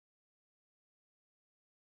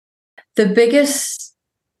The biggest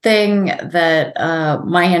thing that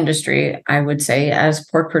my industry, I would say, as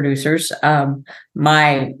pork producers,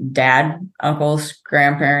 my dad, uncles,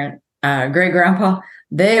 grandparent, great grandpa,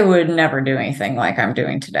 they would never do anything like I'm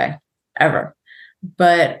doing today, ever.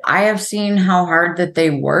 But I have seen how hard that they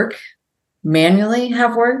work, manually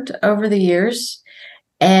have worked over the years.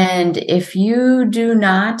 And if you do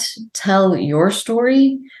not tell your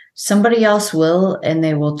story, somebody else will, and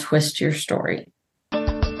they will twist your story.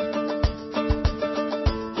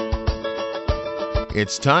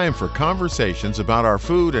 It's time for conversations about our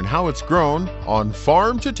food and how it's grown on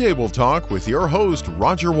Farm to Table Talk with your host,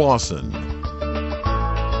 Roger Wasson.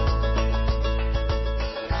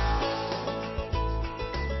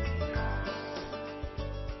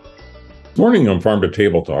 This morning on Farm to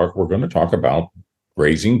Table Talk, we're going to talk about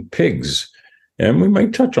raising pigs. And we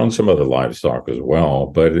might touch on some other livestock as well,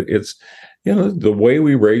 but it's, the way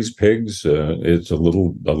we raise pigs, it's a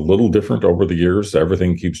little different over the years.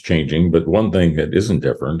 Everything keeps changing, but one thing that isn't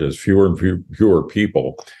different is fewer and fewer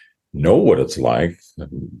people know what it's like.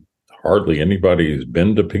 Hardly anybody has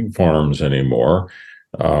been to pig farms anymore.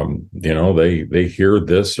 They hear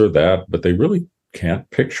this or that, but they really can't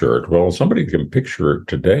picture it. Well, somebody can picture it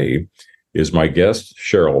today is my guest,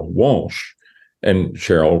 Cheryl Walsh. And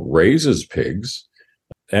Cheryl raises pigs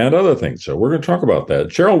and other things. So we're going to talk about that.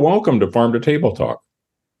 Cheryl, welcome to Farm to Table Talk.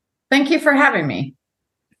 Thank you for having me.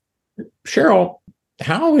 Cheryl,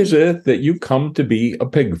 how is it that you come to be a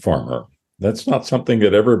pig farmer? That's not something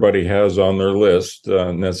that everybody has on their list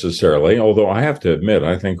necessarily, although I have to admit,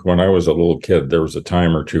 I think when I was a little kid, there was a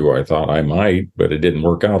time or two I thought I might, but it didn't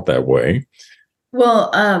work out that way. Well,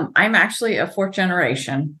 I'm actually a fourth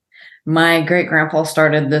generation. My great-grandpa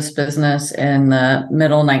started this business in the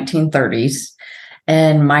middle 1930s,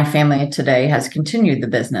 and my family today has continued the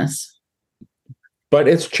business. But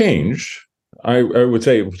it's changed, I would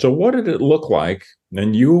say. So what did it look like?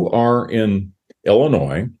 And you are in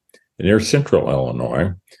Illinois, near central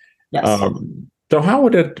Illinois. Yes. So how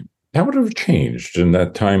would it have changed in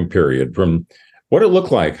that time period from what it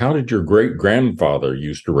looked like? How did your great-grandfather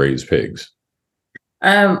used to raise pigs?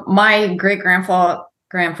 My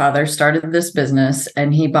great-grandfather started this business,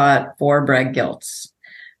 and he bought 4 bred gilts.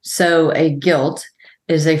 So a gilt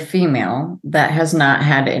is a female that has not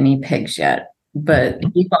had any pigs yet, but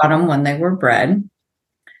he bought them when they were bred.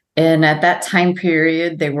 And at that time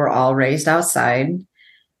period, they were all raised outside.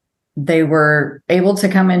 They were able to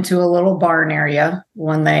come into a little barn area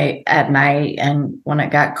at night and when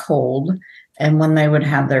it got cold. And when they would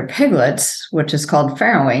have their piglets, which is called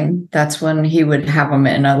farrowing, that's when he would have them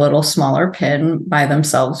in a little smaller pen by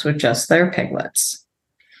themselves with just their piglets.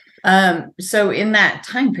 So in that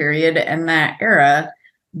time period and that era,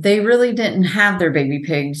 they really didn't have their baby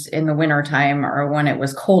pigs in the wintertime or when it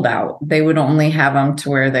was cold out. They would only have them to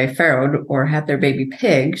where they farrowed or had their baby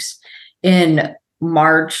pigs in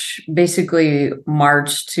March. Basically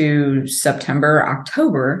March to September,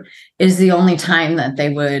 October is the only time that they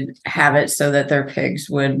would have it so that their pigs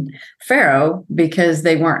would farrow, because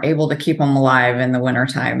they weren't able to keep them alive in the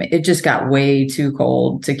wintertime. It just got way too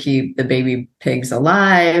cold to keep the baby pigs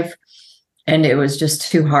alive. And it was just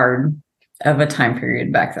too hard of a time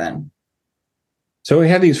period back then. So he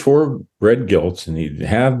had these 4 bred gilts, and he'd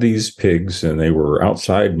have these pigs, and they were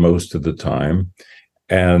outside most of the time.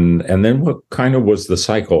 And then what kind of was the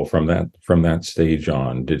cycle from that stage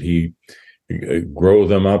on? Did he grow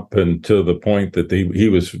them up until the point that he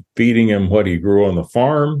was feeding him what he grew on the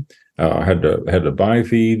farm? Had to buy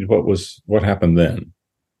feed? What happened then?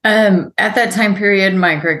 At that time period,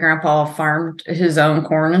 my great-grandpa farmed his own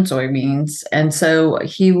corn and soybeans. And so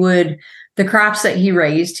the crops that he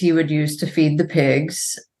raised, he would use to feed the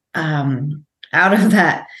pigs. Out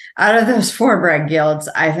of those 4 bred gilts,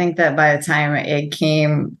 I think that by the time it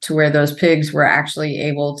came to where those pigs were actually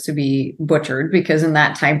able to be butchered, because in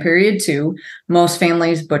that time period too, most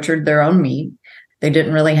families butchered their own meat. They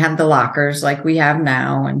didn't really have the lockers like we have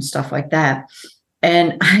now and stuff like that.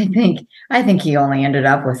 And I think he only ended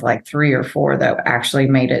up with like 3 or 4 that actually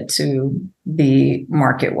made it to the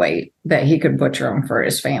market weight that he could butcher them for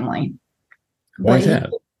his family. Why is that?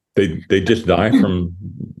 They just die from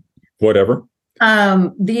whatever?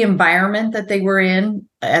 The environment that they were in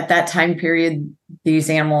at that time period, these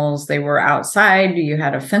animals, they were outside. You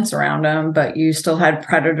had a fence around them, but you still had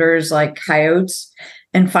predators like coyotes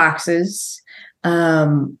and foxes.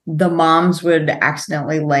 The moms would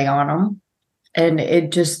accidentally lay on them. And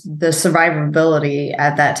the survivability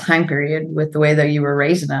at that time period with the way that you were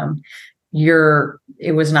raising them,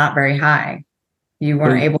 it was not very high. You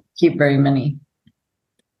weren't able to keep very many.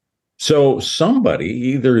 So somebody,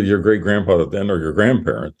 either your great-grandfather then or your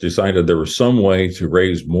grandparents, decided there was some way to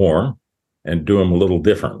raise more and do them a little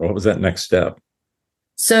different? What was that next step?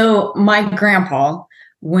 So my grandpa,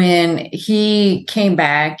 when he came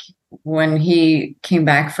back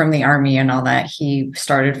from the army and all that, he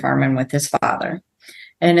started farming with his father.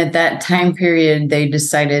 And at that time period, they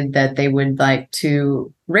decided that they would like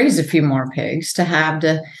to raise a few more pigs to have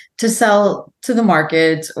to sell to the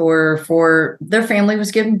markets, or for their family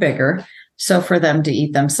was getting bigger, so for them to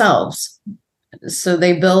eat themselves. So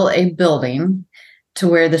they built a building to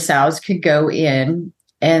where the sows could go in,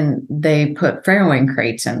 and they put farrowing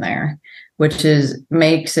crates in there, which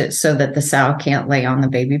makes it so that the sow can't lay on the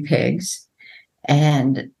baby pigs.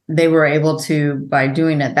 And they were able to, by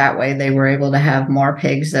doing it that way, they were able to have more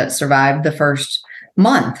pigs that survived the first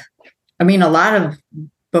month. I mean,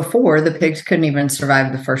 before the pigs couldn't even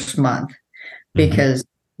survive the first month because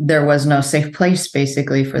there was no safe place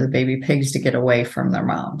basically for the baby pigs to get away from their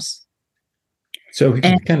moms. So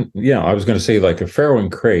I was going to say, like a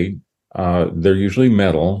farrowing crate, they're usually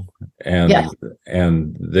metal,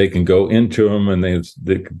 and they can go into them, and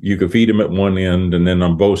you can feed them at one end, and then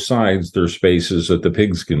on both sides there's spaces that the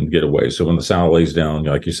pigs can get away. So when the sow lays down,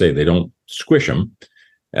 like you say, they don't squish them.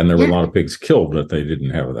 And there were a lot of pigs killed that they didn't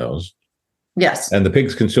have those. Yes. And the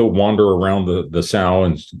pigs can still wander around the sow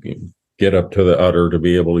and get up to the udder to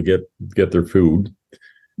be able to get their food.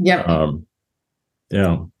 Yeah.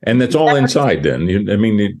 And it's all inside then.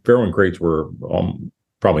 The farrowing crates were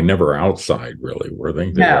probably never outside, really, were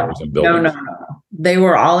they? They were always in buildings. No. They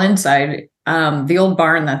were all inside. The old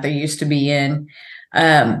barn that they used to be in,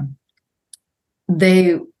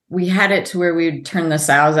 we had it to where we'd turn the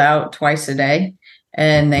sows out twice a day,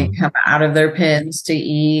 and they come out of their pens to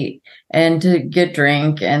eat and to get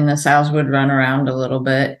drink, and the sows would run around a little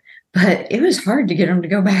bit. But it was hard to get them to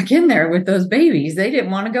go back in there with those babies. They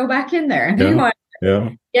didn't want to go back in there. They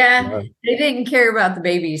didn't care about the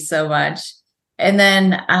babies so much. And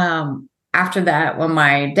then after that, when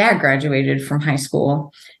my dad graduated from high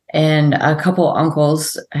school, and a couple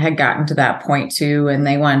uncles had gotten to that point too, and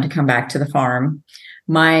they wanted to come back to the farm,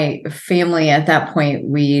 my family at that point,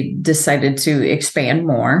 we decided to expand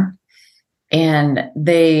more. And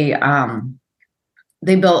they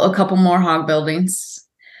built a couple more hog buildings.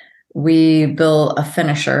 We built a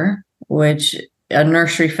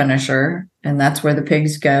nursery finisher, and that's where the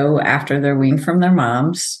pigs go after they're weaned from their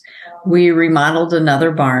moms. We remodeled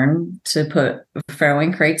another barn to put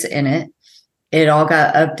farrowing crates in it. It all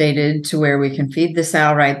got updated to where we can feed the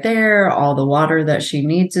sow right there. All the water that she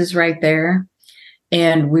needs is right there.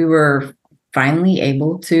 And we were finally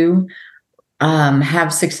able to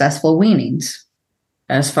have successful weanings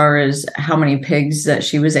as far as how many pigs that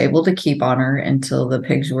she was able to keep on her until the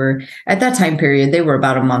pigs were, at that time period, they were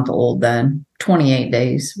about a month old then. 28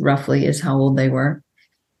 days roughly is how old they were.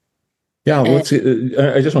 Yeah,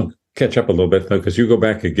 I just want to catch up a little bit, though, because you go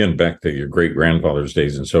back to your great-grandfather's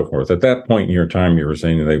days and so forth. At that point in your time, you were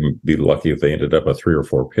saying that they would be lucky if they ended up with 3 or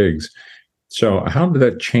 4 pigs. So how did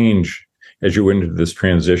that change as you went into this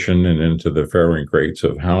transition and into the farrowing crates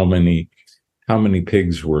of how many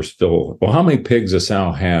pigs were still, how many pigs a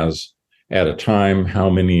sow has at a time, how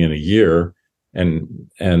many in a year, and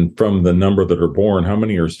from the number that are born, how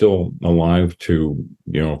many are still alive to,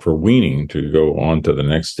 for weaning to go on to the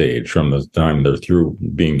next stage from the time they're through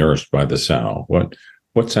being nursed by the sow?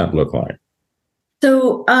 What's that look like?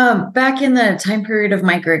 So back in the time period of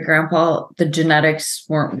my great grandpa, the genetics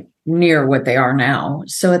weren't near what they are now.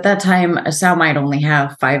 So at that time, a sow might only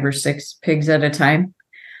have 5 or 6 pigs at a time.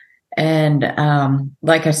 And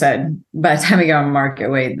like I said, by the time we got on market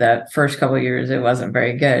weight, the first couple of years, it wasn't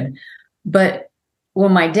very good. But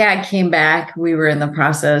when my dad came back, we were in the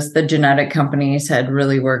process. The genetic companies had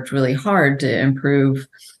really worked really hard to improve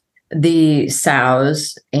the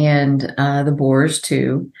sows and the boars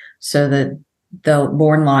too, so that the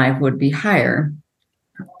born live would be higher.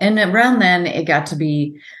 And around then, it got to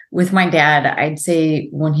be, with my dad, I'd say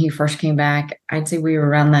when he first came back, I'd say we were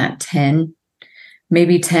around that 10,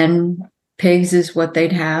 maybe 10 pigs is what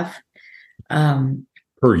they'd have.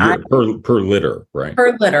 Per year, per litter, right?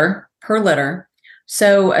 Per litter.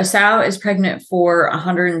 So a sow is pregnant for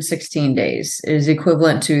 116 days. It is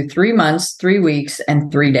equivalent to 3 months, 3 weeks,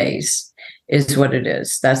 and 3 days is what it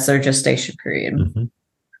is. That's their gestation period. Mm-hmm.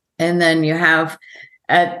 And then you have,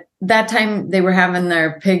 at that time, they were having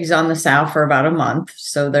their pigs on the sow for about a month.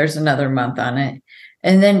 So there's another month on it.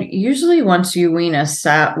 And then usually once you wean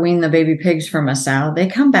the baby pigs from a sow, they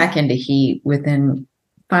come back into heat within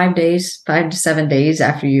 5 to 7 days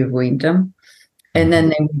after you've weaned them. And then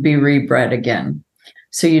they would be rebred again.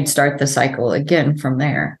 So you'd start the cycle again from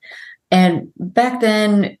there. And back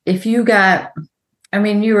then, you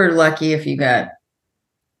were lucky if you got,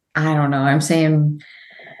 I don't know, I'm saying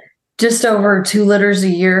Just over 2 litters a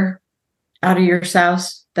year out of your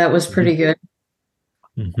sows. That was pretty good.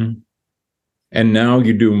 Mm-hmm. And now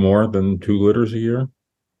you do more than 2 litters a year?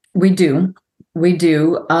 We do. We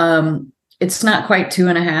do. It's not quite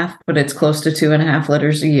 2.5, but it's close to 2.5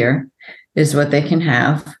 litters a year is what they can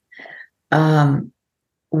have.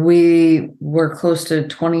 We were close to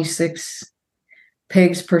 26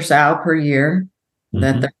 pigs per sow per year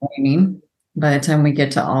that they're weaning by the time we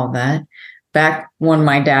get to all that. Back when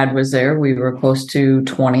my dad was there, we were close to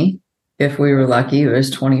 20. If we were lucky, it was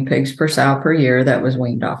 20 pigs per sow per year that was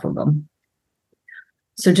weaned off of them.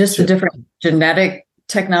 So just the different genetic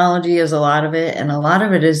technology is a lot of it. And a lot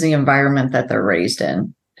of it is the environment that they're raised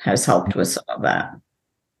in has helped with some of that.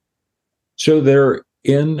 So they're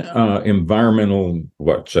in environmental,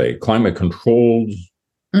 climate controlled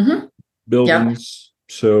buildings.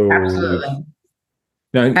 Yep. So absolutely.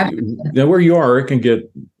 Now where you are, it can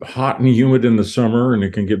get hot and humid in the summer and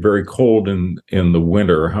it can get very cold in the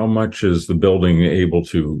winter. How much is the building able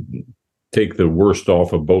to take the worst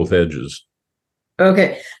off of both edges?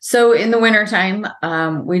 Okay. So in the wintertime,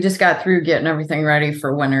 we just got through getting everything ready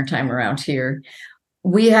for wintertime around here.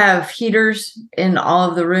 We have heaters in all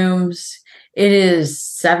of the rooms. It is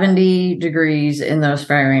 70 degrees in those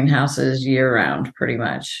farrowing houses year round, pretty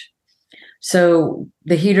much. So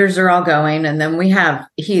the heaters are all going, and then we have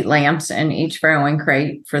heat lamps in each farrowing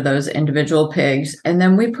crate for those individual pigs. And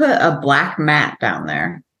then we put a black mat down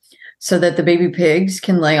there so that the baby pigs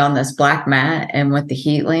can lay on this black mat. And with the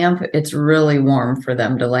heat lamp, it's really warm for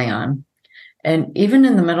them to lay on. And even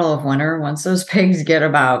in the middle of winter, once those pigs get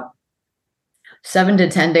about 7 to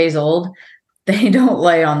 10 days old, they don't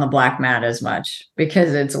lay on the black mat as much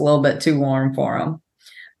because it's a little bit too warm for them.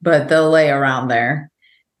 But they'll lay around there.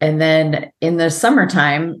 And then in the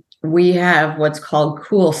summertime, we have what's called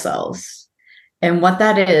cool cells. And what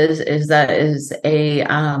that is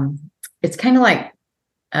it's kind of like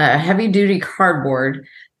a heavy duty cardboard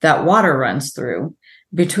that water runs through.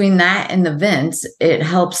 Between that and the vents, it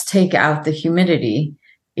helps take out the humidity,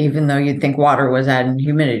 even though you'd think water was adding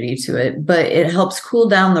humidity to it, but it helps cool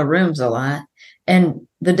down the rooms a lot. And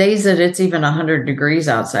the days that it's even 100 degrees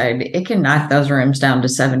outside, it can knock those rooms down to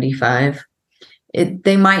 75.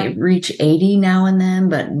 They might reach 80 now and then,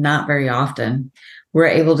 but not very often. We're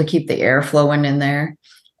able to keep the air flowing in there.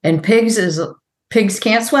 And pigs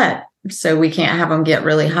can't sweat, so we can't have them get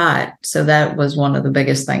really hot. So that was one of the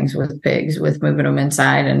biggest things with pigs, with moving them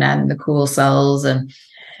inside and adding the cool cells. And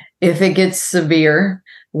if it gets severe,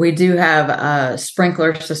 we do have a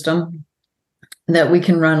sprinkler system that we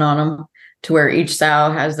can run on them to where each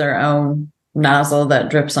sow has their own nozzle that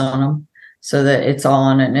drips on them, so that it's all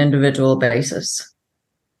on an individual basis.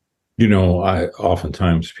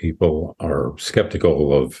 Oftentimes people are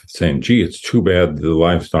skeptical of saying, gee, it's too bad the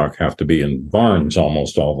livestock have to be in barns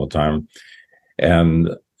almost all the time. And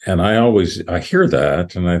I hear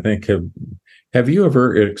that, and I think, have you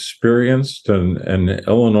ever experienced an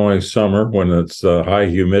Illinois summer when it's high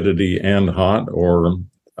humidity and hot, or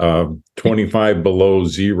 25 below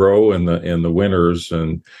zero in the winters?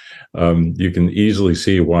 And you can easily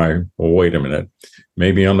see why. Well, wait a minute.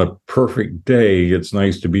 Maybe on a perfect day, it's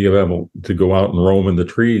nice to be able to go out and roam in the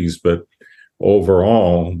trees, but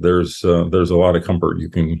overall, there's a lot of comfort you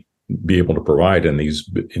can be able to provide in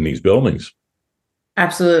these buildings.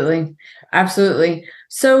 Absolutely. Absolutely.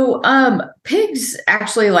 So pigs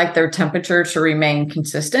actually like their temperature to remain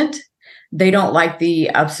consistent. They don't like the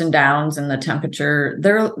ups and downs in the temperature.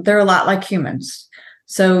 They're a lot like humans.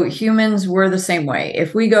 So humans, we're the same way.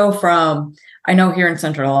 If we go from, I know here in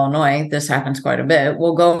Central Illinois, this happens quite a bit.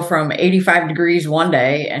 We'll go from 85 degrees one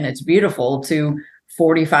day and it's beautiful to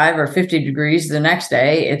 45 or 50 degrees the next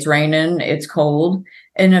day. It's raining, it's cold,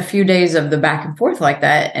 and a few days of the back and forth like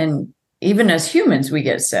that. And even as humans, we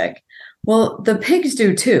get sick. Well, the pigs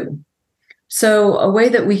do too. So a way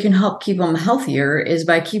that we can help keep them healthier is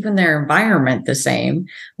by keeping their environment the same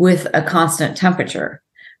with a constant temperature.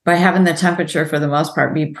 By having the temperature, for the most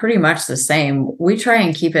part, be pretty much the same, we try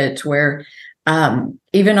and keep it to where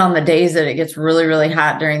even on the days that it gets really, really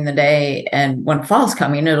hot during the day, and when fall's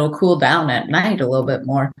coming, it'll cool down at night a little bit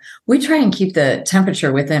more. We try and keep the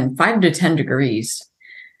temperature within 5 to 10 degrees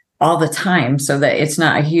all the time so that it's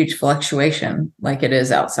not a huge fluctuation like it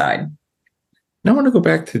is outside. Now I want to go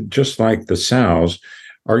back to just like the sows.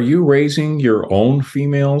 Are you raising your own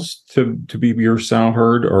females to be your sow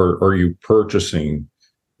herd, or are you purchasing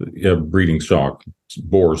breeding stock,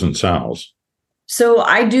 boars and sows? So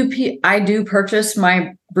I do purchase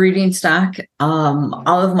my breeding stock. All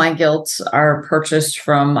of my gilts are purchased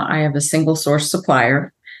from, I have a single source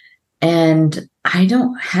supplier, and I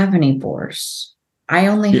don't have any boars. I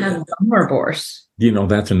only had one more boars.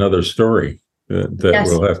 That's another story that Yes.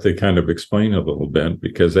 we'll have to kind of explain a little bit,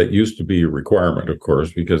 because that used to be a requirement, of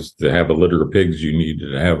course, because to have a litter of pigs, you needed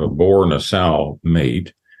to have a boar and a sow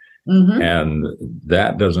mate. Mm-hmm. And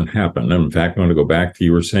that doesn't happen. In fact, I want to go back to,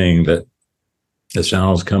 you were saying that the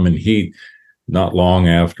sows come in heat not long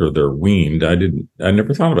after they're weaned. I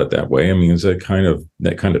never thought of it that way. I mean, is that kind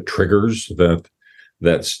of triggers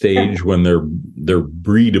that stage when they're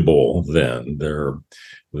breedable? Then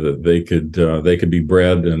they could be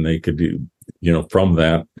bred, and they could be, from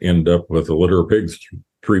that end up with a litter of pigs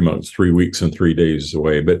 3 months, 3 weeks, and 3 days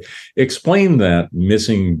away. But explain that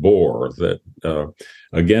missing boar that,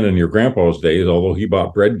 again, in your grandpa's days, although he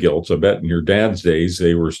bought bred gilts, I bet in your dad's days,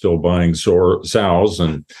 they were still buying sows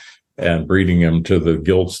and breeding them to the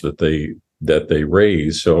gilts that they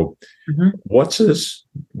raise. So Mm-hmm. what's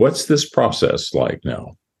this process like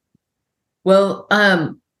now? Well,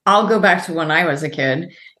 I'll go back to when I was a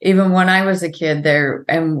kid. Even when I was a kid there,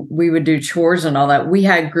 and we would do chores and all that, we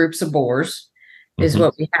had groups of boars is Mm-hmm.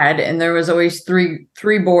 what we had. And there was always three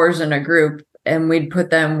boars in a group, and we'd put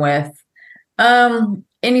them with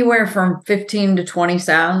anywhere from 15 to 20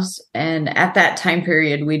 sows. And at that time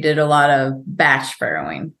period, we did a lot of batch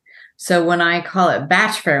farrowing. So when I call it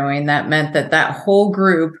batch farrowing, that meant that whole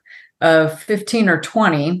group of 15 or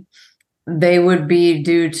 20, they would be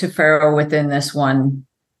due to farrow within this one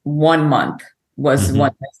month was Mm-hmm.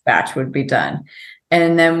 when this batch would be done.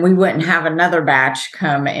 And then we wouldn't have another batch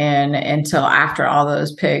come in until after all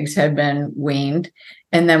those pigs had been weaned.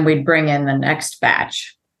 And then we'd bring in the next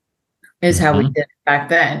batch is how we Mm-hmm. did it back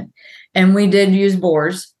then. And we did use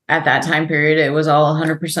boars at that time period. It was all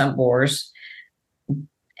 100% boars.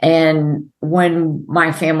 And when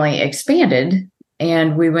my family expanded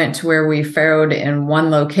and we went to where we farrowed in one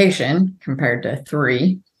location compared to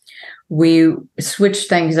 3, we switched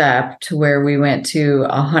things up to where we went to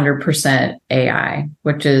 100% AI,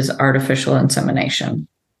 which is artificial insemination,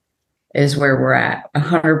 is where we're at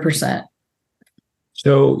 100%.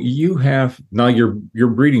 So you have now your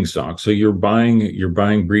breeding stock. So you're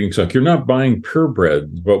buying breeding stock. You're not buying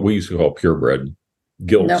purebred, what we used to call purebred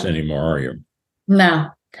gilts anymore, are you? No.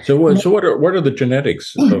 So what are the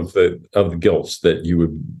genetics of the gilts that you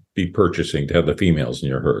would be purchasing to have the females in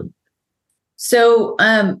your herd? So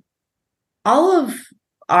all of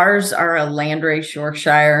ours are a landrace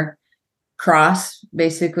Yorkshire cross,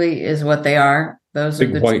 basically, is what they are. Those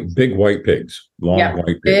big white pigs, long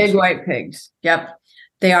white pigs. Big white pigs. Yep.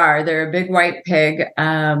 They are. They're a big white pig.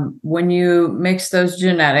 When you mix those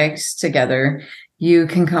genetics together, you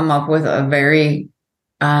can come up with a very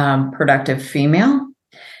productive female.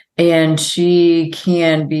 And she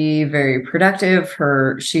can be very productive.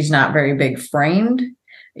 She's not very big framed,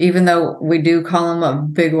 even though we do call them a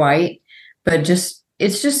big white, but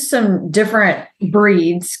it's just some different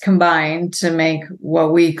breeds combined to make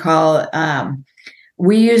what we call,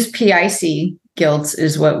 we use PIC gilts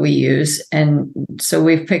is what we use. And so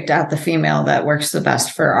we've picked out the female that works the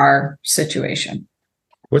best for our situation.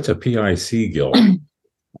 What's a PIC gilt?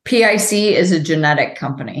 PIC is a genetic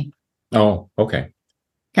company. Oh, okay.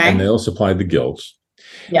 Okay. And they'll supply the gilts.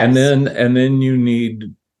 Yes. And then you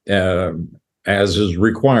need, as is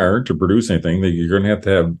required to produce anything, that you're going to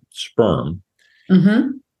have sperm.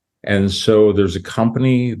 Mm-hmm. And so there's a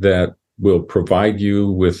company that will provide you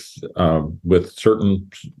with certain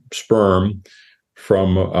sperm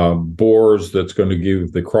from boars that's going to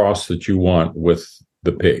give the cross that you want with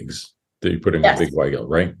the pigs that you put in the big white gilt,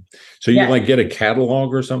 right? So you like get a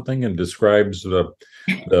catalog or something and describes the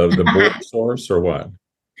boar source, or what?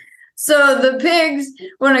 So the pigs,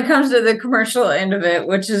 when it comes to the commercial end of it,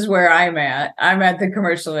 which is where I'm at the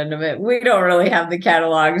commercial end of it. We don't really have the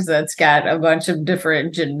catalogs that's got a bunch of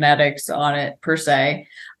different genetics on it per se.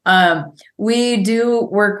 We do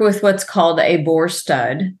work with what's called a boar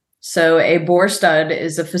stud. So a boar stud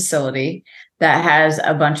is a facility that has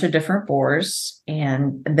a bunch of different boars,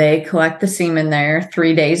 and they collect the semen there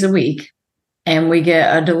 3 days a week, and we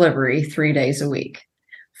get a delivery 3 days a week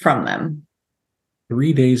from them.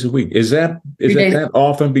 3 days a week. Is that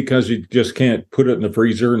often because you just can't put it in the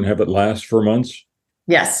freezer and have it last for months?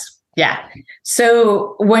 Yes. Yeah.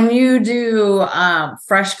 So when you do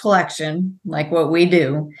fresh collection, like what we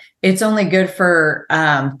do, it's only good for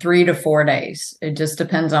 3 to 4 days. It just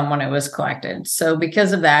depends on when it was collected. So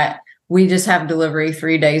because of that, we just have delivery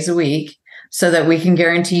 3 days a week so that we can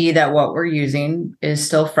guarantee that what we're using is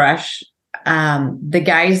still fresh. The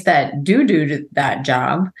guys that do that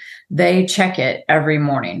job, they check it every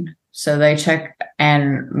morning. So they check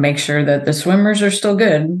and make sure that the swimmers are still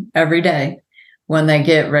good every day when they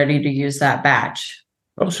get ready to use that batch.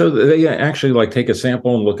 Oh, so they actually like take a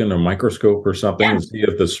sample and look in a microscope or something Yeah. and see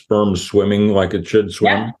if the sperm's swimming like it should Yeah.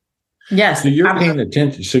 swim. Yes. So you're paying Absolutely.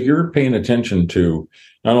 attention. So you're paying attention to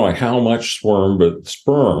not only how much sperm,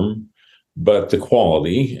 but the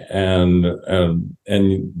quality, and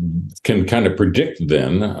can kind of predict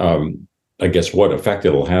then, I guess, what effect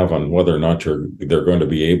it'll have on whether or not they're going to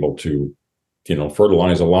be able to,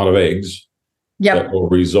 fertilize a lot of eggs that Yep. will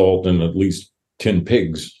result in at least 10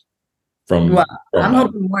 pigs Well, from I'm that.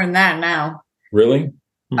 hoping more than that now. Really?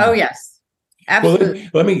 Oh, Hmm. yes. Well,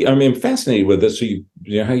 Absolutely. I'm fascinated with this. So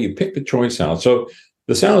how you pick the choice out. So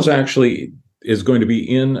the sows actually is going to be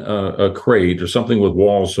in a crate or something with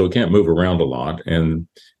walls, so it can't move around a lot. And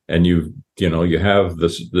you have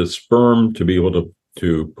the sperm to be able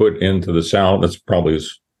to put into the sow. That's probably as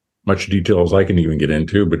much detail as I can even get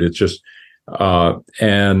into, but it's just,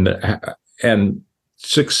 and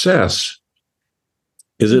success,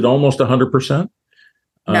 is it almost 100%?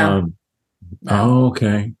 No, Um, no. oh,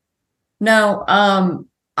 okay. No,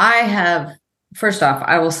 I have, first off,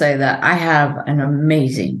 I will say that I have an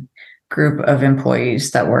amazing group of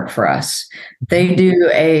employees that work for us. They do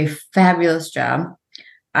a fabulous job.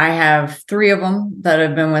 I have three of them that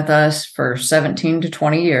have been with us for 17 to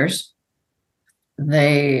 20 years.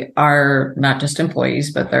 They are not just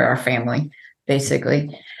employees, but they're our family,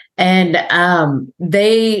 basically. And I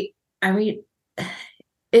mean,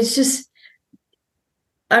 it's just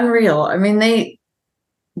unreal. I mean, they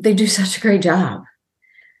do such a great job.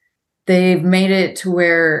 They've made it to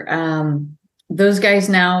where those guys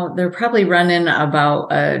now, they're probably running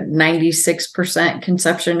about a 96%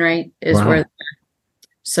 conception rate is Wow. where.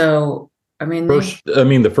 So, I mean,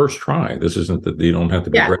 The first try. This isn't that you don't have to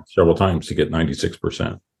be yeah, bred several times to get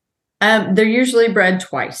 96%. they're usually bred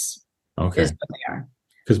twice Okay. is what they are.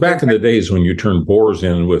 Because They're back in the days when you turned boars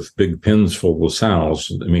in with big pins full of sows,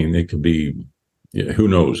 it could be, who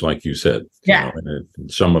knows, like you said, yeah.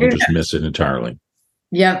 some of them just miss it entirely.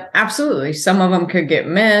 Yep, absolutely. Some of them could get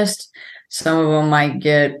missed. Some of them might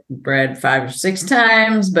get bred 5 or 6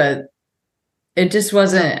 times, but it just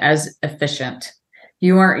wasn't as efficient.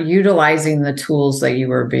 You weren't utilizing the tools that you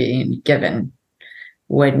were being given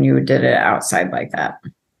when you did it outside like that.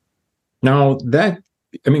 Now that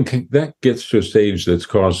gets to a stage that's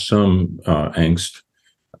caused some angst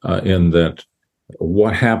in that.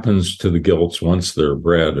 What happens to the gilts once they're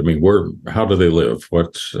bred? How do they live?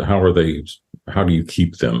 How do you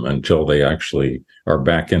keep them until they actually are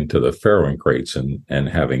back into the farrowing crates and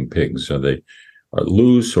having pigs? Are they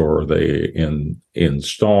loose, or are they in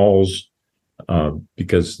stalls?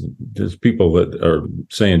 Because there's people that are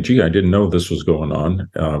saying, gee, I didn't know this was going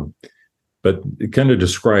on. But kind of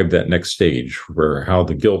describe that next stage where how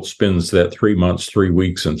the gilt spends that 3 months, 3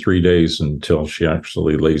 weeks, and 3 days until she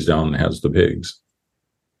actually lays down and has the pigs.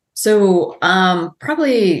 So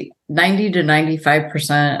probably 90 to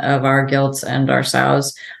 95% of our gilts and our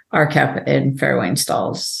sows are kept in farrowing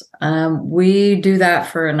stalls. We do that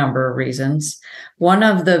for a number of reasons. One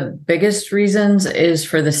of the biggest reasons is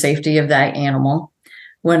for the safety of that animal.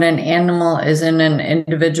 When an animal is in an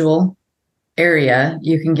individual area,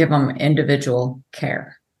 you can give them individual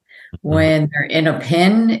care. When they're in a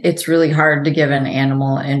pen, it's really hard to give an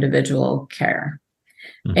animal individual care.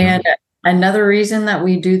 Mm-hmm. And another reason that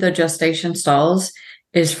we do the gestation stalls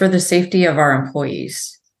is for the safety of our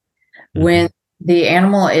employees. Mm-hmm. When the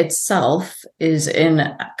animal itself is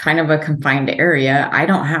in kind of a confined area, I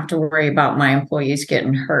don't have to worry about my employees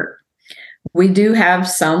getting hurt. We do have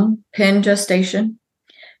some pen gestation.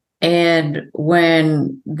 And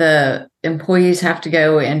when the employees have to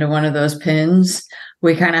go into one of those pens,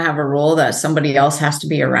 we kind of have a rule that somebody else has to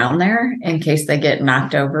be around there in case they get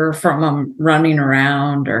knocked over from them running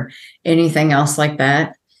around or anything else like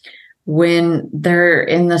that. When they're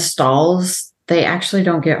in the stalls, they actually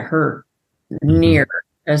don't get hurt near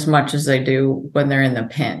as much as they do when they're in the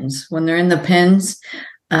pens. When they're in the pens,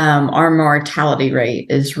 our mortality rate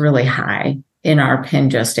is really high in our pen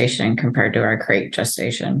gestation compared to our crate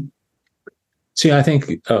gestation. See, I think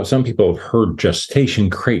some people have heard gestation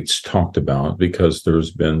crates talked about because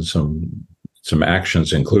there's been some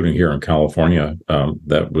actions, including here in California,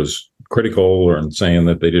 that was critical and saying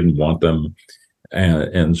that they didn't want them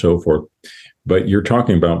and so forth. But you're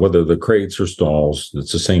talking about whether the crates or stalls,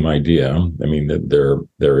 it's the same idea. That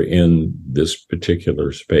they're in this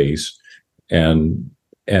particular space. And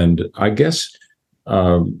I guess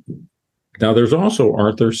now there's also,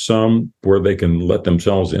 aren't there some where they can let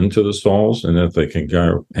themselves into the stalls, and if they can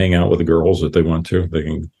go hang out with the girls if they want to, they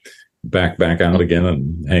can back out again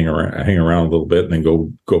and hang around a little bit and then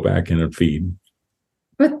go back in and feed.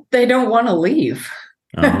 But they don't want to leave.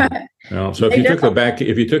 Well, so They if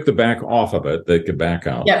you took the back off of it, they could back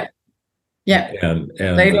out. Yeah. Yeah. And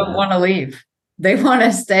They don't want to leave. They want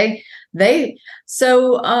to stay.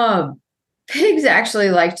 Pigs actually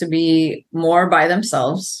like to be more by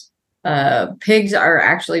themselves. Pigs are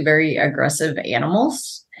actually very aggressive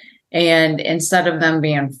animals. And instead of them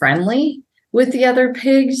being friendly with the other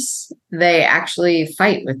pigs, they actually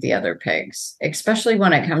fight with the other pigs, especially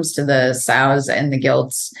when it comes to the sows and the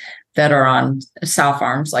gilts that are on sow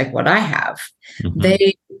farms like what I have.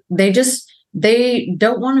 Mm-hmm. They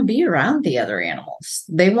don't want to be around the other animals.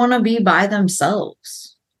 They want to be by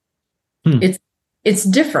themselves. It's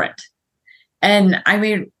different. And I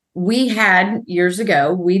mean, we had years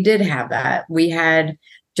ago, we did have that. We had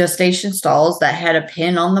gestation stalls that had a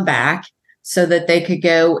pin on the back so that they could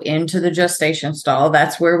go into the gestation stall.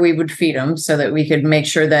 That's where we would feed them so that we could make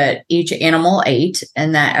sure that each animal ate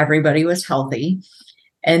and that everybody was healthy.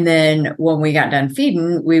 And then when we got done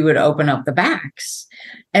feeding, we would open up the backs.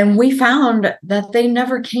 And we found that they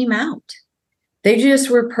never came out. They just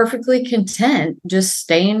were perfectly content just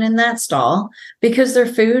staying in that stall because their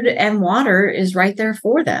food and water is right there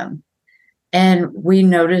for them. And we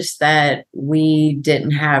noticed that we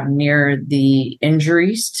didn't have near the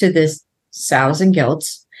injuries to the sows and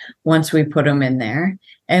gilts once we put them in there.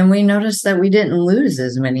 And we noticed that we didn't lose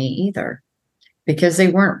as many either because they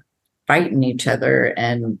weren't fighting each other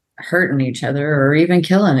and hurting each other or even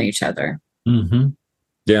killing each other. Mm-hmm.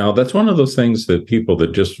 Yeah, that's one of those things that people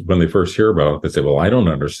that just when they first hear about it, they say, well, I don't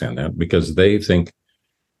understand that, because they think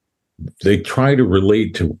they try to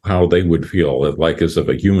relate to how they would feel, like as if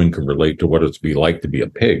a human can relate to what it's be like to be a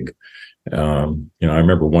pig. I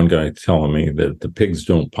remember one guy telling me that the pigs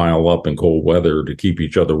don't pile up in cold weather to keep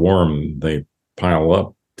each other warm. They pile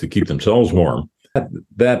up to keep themselves warm.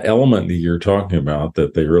 That element that you're talking about,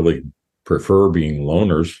 that they really prefer being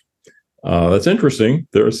loners, that's interesting.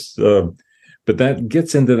 But that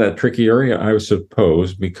gets into that tricky area, I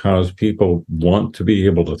suppose, because people want to be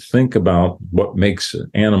able to think about what makes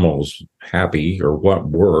animals happy or what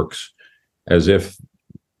works as if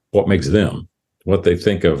what makes them, what they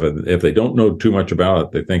think of. And if they don't know too much about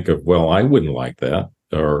it, they think of, well, I wouldn't like that,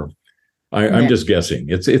 or I'm just guessing.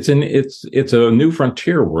 It's a new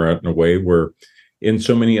frontier we're at, in a way where in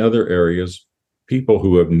so many other areas, people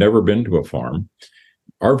who have never been to a farm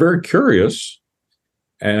are very curious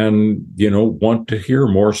and, want to hear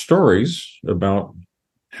more stories about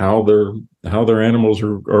how their animals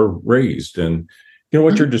are raised. And,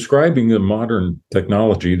 what you're describing, the modern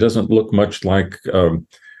technology, doesn't look much like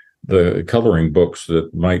the coloring books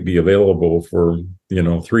that might be available for,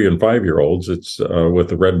 3 and 5 year olds. It's with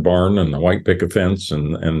the red barn and the white picket fence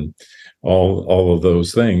and all of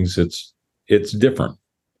those things. It's different.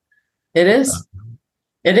 It is.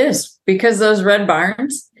 It is, because those red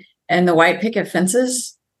barns and the white picket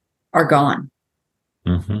fences are gone.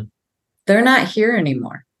 Mm-hmm. They're not here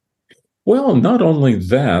anymore. Well, not only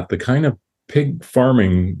that, the kind of pig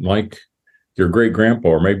farming like your great grandpa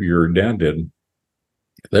or maybe your dad did,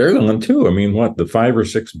 they're gone too. I mean, the 5 or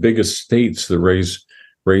 6 biggest states that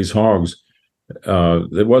raise hogs,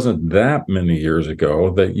 it wasn't that many years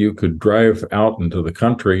ago that you could drive out into the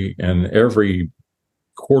country and every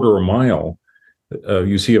quarter of a mile,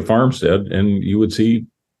 you see a farmstead and you would see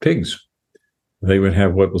pigs. They would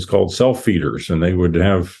have what was called self-feeders, and they would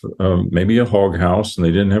have maybe a hog house, and they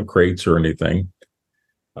didn't have crates or anything.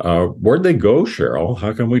 Where'd they go, Cheryl?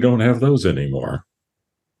 How come we don't have those anymore?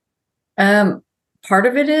 Part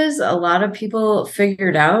of it is a lot of people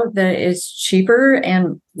figured out that it's cheaper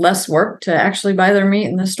and less work to actually buy their meat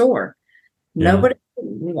in the store. Yeah. Nobody,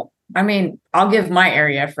 I mean, I'll give my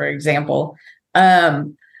area, for example.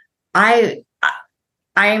 I'm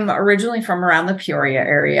originally from around the Peoria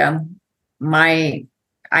area.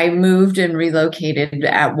 I moved and relocated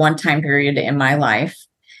at one time period in my life.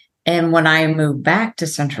 And when I moved back to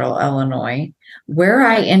Central Illinois, where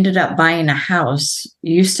I ended up buying a house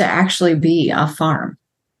used to actually be a farm.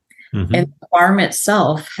 Mm-hmm. And the farm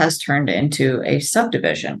itself has turned into a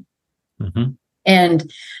subdivision. Mm-hmm.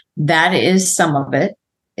 And that is some of it,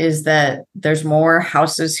 is that there's more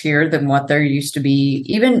houses here than what there used to be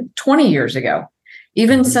even 20 years ago.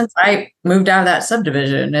 Even since I moved out of that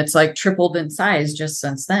subdivision, it's like tripled in size just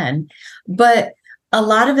since then. But a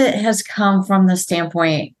lot of it has come from the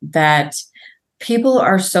standpoint that people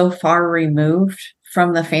are so far removed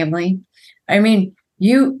from the family. I mean,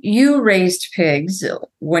 you raised pigs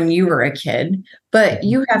when you were a kid, but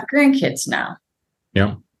you have grandkids now.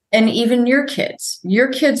 Yeah. And even your kids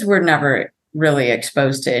were never really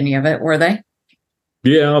exposed to any of it, were they?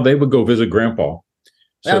 Yeah, they would go visit grandpa.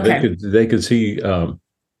 So okay. they could see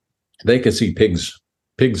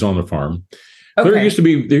pigs on the farm. There Okay. used to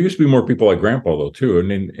be more people like Grandpa though too,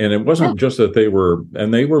 and it wasn't just that they were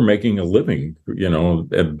making a living,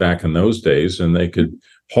 back in those days, and they could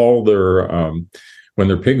haul their when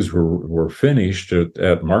their pigs were finished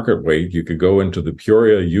at market weight, you could go into the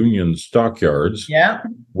Peoria Union stockyards, Yeah.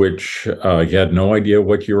 which you had no idea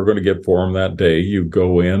what you were going to get for them that day. You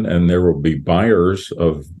go in, and there will be buyers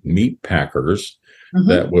of meat packers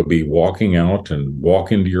that Hmm. would be walking out and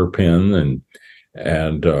walk into your pen, and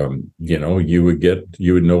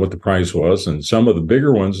you would know what the price was. And some of the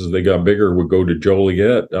bigger ones, as they got bigger, would go to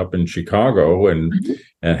Joliet up in Chicago and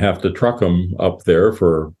have to truck them up there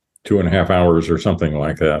for 2.5 hours or something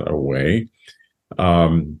like that away.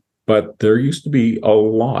 But there used to be a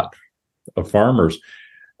lot of farmers.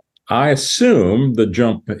 I assume the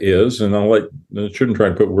jump is, and I shouldn't try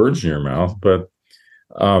to put words in your mouth, but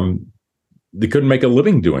they couldn't make a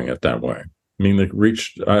living doing it that way. I mean, they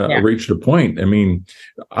Yeah. reached a point. I mean,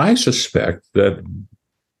 I suspect that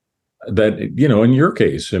in your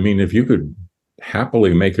case, I mean, if you could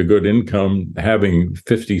happily make a good income having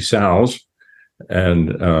 50 sows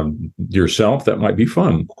and yourself, that might be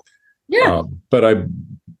fun. Yeah. But I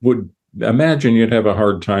would imagine you'd have a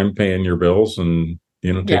hard time paying your bills and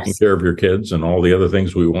taking Yes. care of your kids and all the other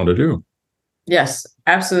things we want to do. Yes,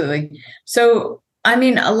 absolutely. So, I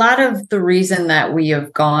mean, a lot of the reason that we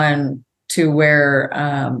have gone to where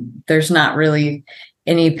there's not really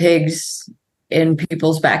any pigs in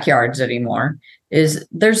people's backyards anymore is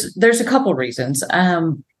there's a couple reasons.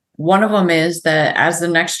 One of them is that as the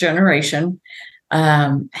next generation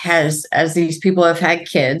as these people have had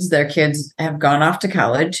kids, their kids have gone off to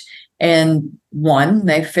college. And one,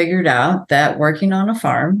 they figured out that working on a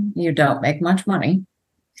farm, you don't make much money.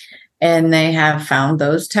 And they have found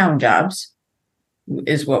those town jobs,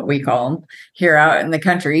 is what we call them here out in the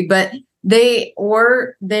country. But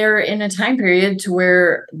they're in a time period to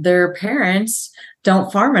where their parents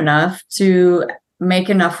don't farm enough to make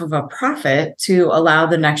enough of a profit to allow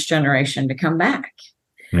the next generation to come back.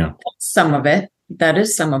 Yeah. Some of it. That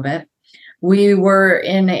is some of it. We were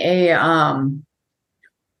in a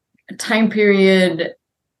time period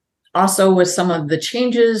also with some of the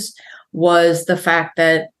changes was the fact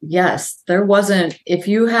that, yes, there wasn't, if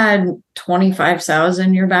you had 25 sows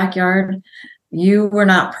in your backyard, you were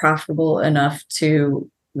not profitable enough to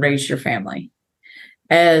raise your family.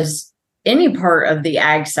 As any part of the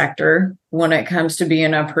ag sector, when it comes to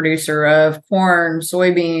being a producer of corn,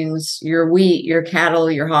 soybeans, your wheat, your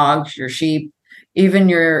cattle, your hogs, your sheep, even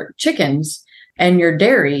your chickens and your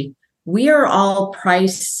dairy, we are all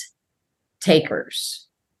price takers.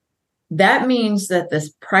 That means that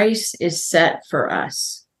this price is set for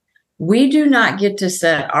us. We do not get to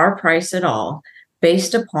set our price at all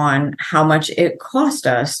based upon how much it cost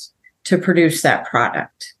us to produce that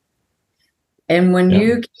product. And when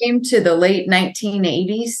you came to the late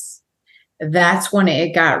 1980s, that's when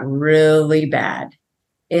it got really bad.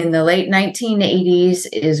 In the late 1980s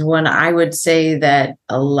is when I would say that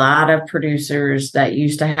a lot of producers that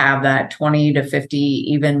used to have that 20 to 50,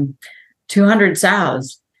 even 200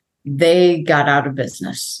 sows, they got out of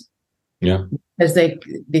business. Yeah.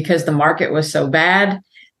 Because the market was so bad,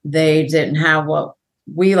 they didn't have what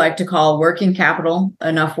we like to call working capital,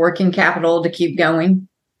 enough working capital to keep going.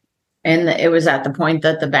 And it was at the point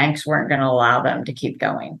that the banks weren't going to allow them to keep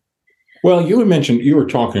going. Well, you were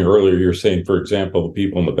talking earlier, you're saying, for example, the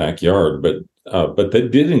people in the backyard, but that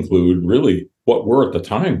did include really what were at the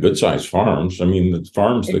time good sized farms. I mean, the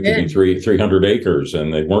farms that could be 300 acres,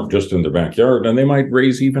 and they weren't just in their backyard, and they might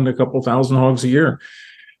raise even a couple thousand hogs a year.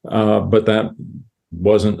 But that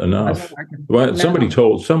wasn't enough. Well, somebody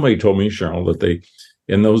told me, Cheryl, that they,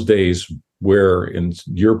 in those days, where in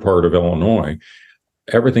your part of Illinois,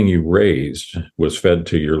 everything you raised was fed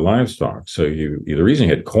to your livestock. So the reason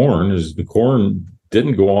you had corn is the corn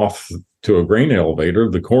didn't go off to a grain elevator.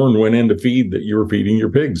 The corn went in to feed that you were feeding your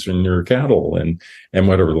pigs and your cattle and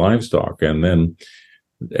whatever livestock. And then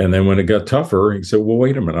when it got tougher, he said, well,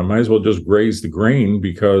 wait a minute, I might as well just graze the grain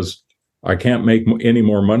because I can't make any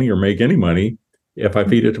more money or make any money if I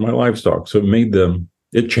feed it to my livestock. So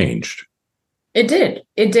it changed. It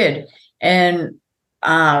did. And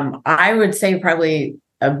I would say probably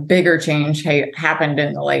a bigger change happened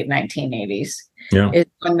in the late 1980s. Yeah.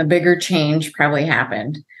 It's when the bigger change probably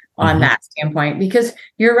happened on that standpoint, because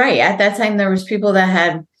you're right. At that time, there was people that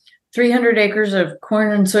had 300 acres of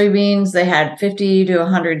corn and soybeans. They had 50 to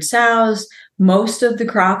 100 sows. Most of the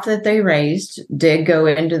crop that they raised did go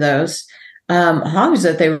into those hogs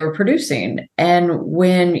that they were producing. And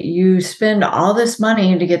when you spend all this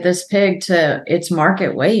money to get this pig to its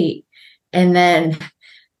market weight, and then,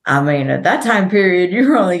 I mean, at that time period, you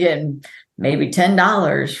were only getting maybe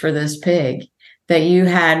 $10 for this pig. that you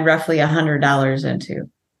had roughly $100 into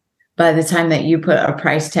by the time that you put a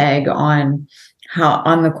price tag on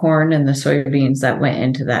the corn and the soybeans that went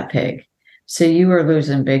into that pig. So you were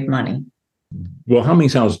losing big money. Well, how many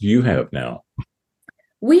sows do you have now?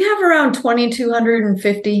 We have around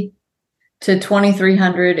 2,250 to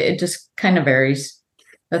 2,300. It just kind of varies.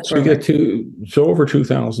 That's So you where get over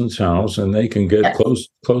 2,000 sows, and they can get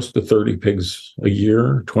close to 30 pigs a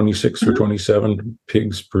year, 26 or 27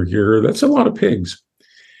 pigs per year. That's a lot of pigs.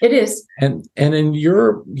 it is. And in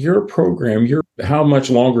your program, how much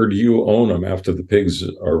longer do you own them after the pigs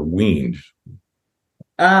are weaned?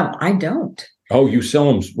 I don't. Oh, you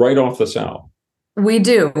sell them right off the sow. We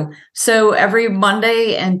do. So every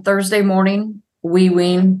Monday and Thursday morning, we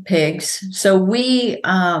wean pigs. So we,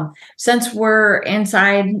 since we're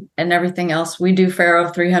inside and everything else, we do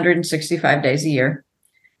farrow 365 days a year.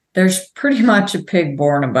 There's pretty much a pig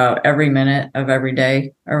born about every minute of every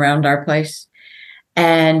day around our place.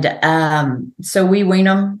 And so we wean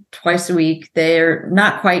them twice a week. They're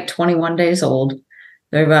not quite 21 days old.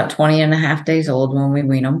 They're about 20 and a half days old when we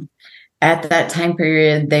wean them. At that time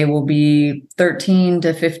period, they will be 13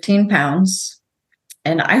 to 15 pounds.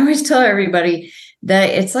 And I always tell everybody that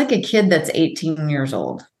it's like a kid that's 18 years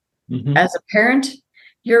old. Mm-hmm. As a parent,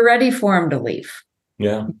 you're ready for them to leave.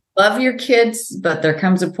 Yeah. Love your kids, but there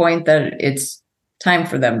comes a point that it's time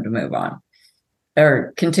for them to move on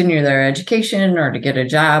or continue their education or to get a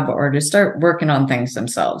job or to start working on things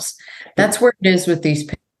themselves. That's where it is with these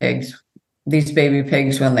pigs, these baby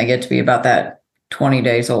pigs, when they get to be about that 20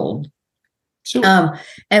 days old. So,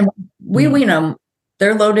 and we wean them,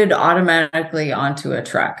 they're loaded automatically onto a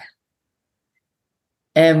truck.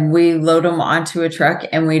 And we load them onto a truck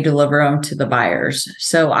and we deliver them to the buyers.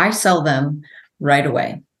 So I sell them right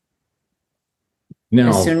away. Now,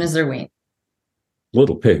 as soon as they're weaned.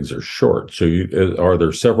 Little pigs are short. So are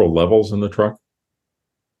there several levels in the truck?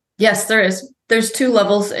 Yes, there is. There's 2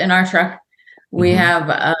 levels in our truck. We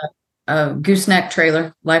have a gooseneck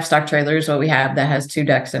trailer, livestock trailer is what we have that has 2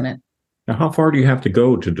 decks in it. Now, how far do you have to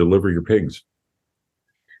go to deliver your pigs?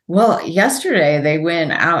 Well, yesterday they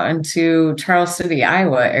went out into Charles City,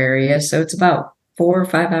 Iowa area. So it's about 4 or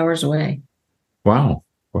 5 hours away. Wow.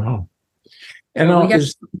 And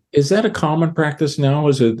is that a common practice now?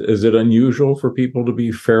 Is it unusual for people to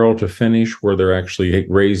be farrow to finish, where they're actually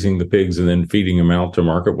raising the pigs and then feeding them out to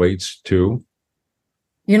market weights too?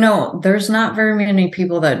 There's not very many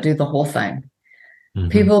people that do the whole thing. Mm-hmm.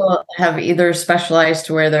 People have either specialized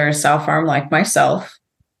to where they're a sow farm like myself,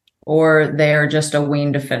 or they're just a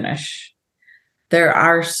wean to finish. There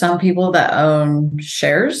are some people that own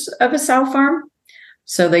shares of a sow farm,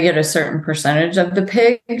 so they get a certain percentage of the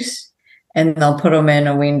pigs, and they'll put them in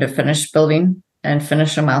a wean to finish building and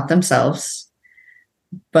finish them out themselves.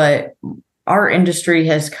 But our industry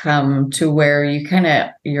has come to where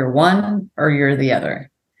you're one or you're the other.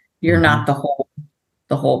 You're not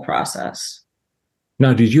the whole process.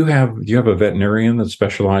 Now, do you have a veterinarian that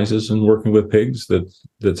specializes in working with pigs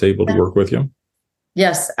that's able to work with you?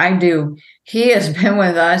 Yes, I do. He has been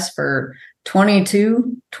with us for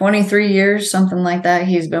 22, 23 years, something like that.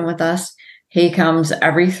 He's been with us. He comes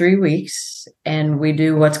every 3 weeks and we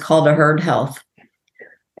do what's called a herd health.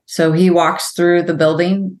 So he walks through the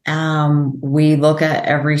building. We look at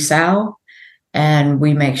every sow and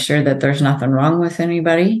we make sure that there's nothing wrong with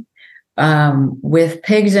anybody. With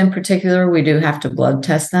pigs in particular, we do have to blood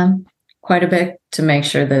test them quite a bit to make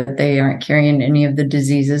sure that they aren't carrying any of the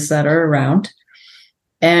diseases that are around.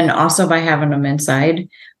 And also by having them inside,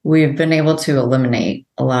 we've been able to eliminate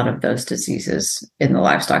a lot of those diseases in the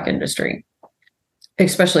livestock industry,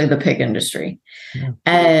 especially the pig industry.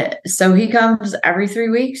 Yeah. So he comes every 3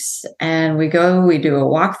 weeks and we do a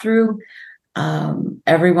walkthrough.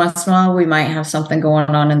 Every once in a while, we might have something going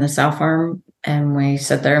on in the sow farm and we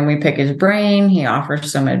sit there and we pick his brain. He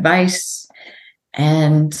offers some advice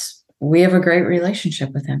and we have a great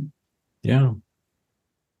relationship with him. Yeah.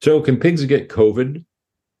 So can pigs get COVID?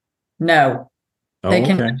 No, they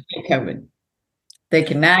cannot get COVID. They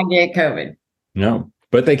cannot get COVID. No,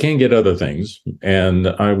 but they can get other things. And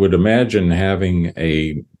I would imagine having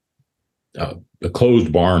a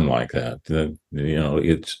closed barn like that,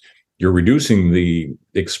 you're reducing the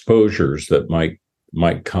exposures that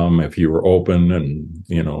might come if you were open,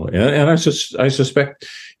 and I suspect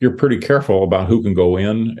you're pretty careful about who can go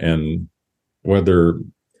in and whether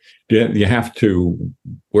you have to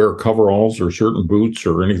wear coveralls or certain boots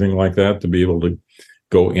or anything like that to be able to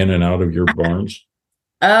go in and out of your barns.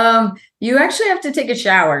 You actually have to take a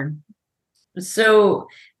shower. So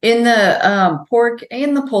in the pork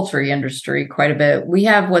and the poultry industry, quite a bit, we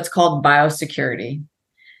have what's called biosecurity.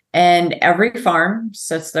 And every farm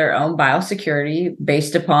sets their own biosecurity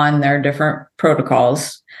based upon their different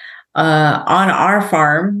protocols. On our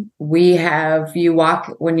farm, we have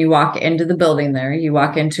when you walk into the building there, you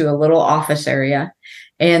walk into a little office area.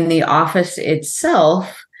 And the office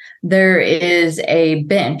itself, there is a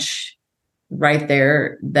bench right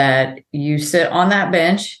there that you sit on that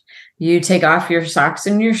bench. You take off your socks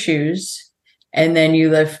and your shoes, and then you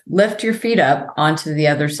lift your feet up onto the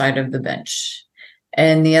other side of the bench.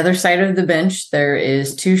 And the other side of the bench, there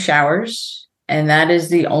is 2 showers. And that is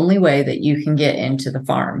the only way that you can get into the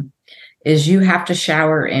farm, is you have to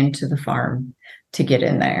shower into the farm to get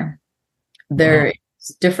in there. There's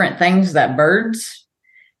different things that birds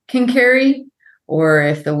can carry, or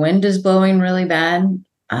if the wind is blowing really bad,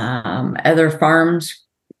 other farms,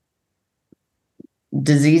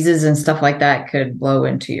 diseases and stuff like that could blow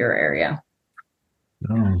into your area.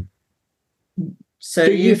 Oh. So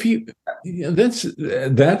that's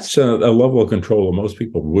a level of control that most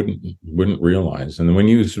people wouldn't realize. And when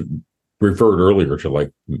you referred earlier to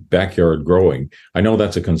like backyard growing, I know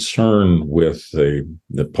that's a concern with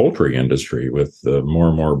the poultry industry, with more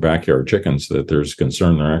and more backyard chickens, that there's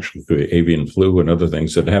concern they're actually avian flu and other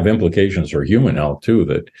things that have implications for human health too,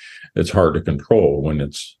 that it's hard to control when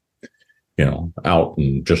it's, out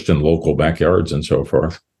and just in local backyards and so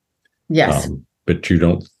forth. Yes. But you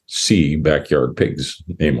don't see backyard pigs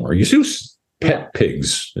anymore. You see pet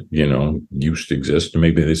pigs, used to exist, and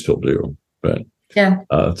maybe they still do, but yeah,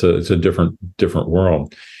 it's a different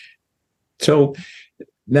world. So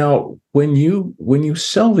now, when you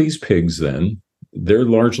sell these pigs, then they're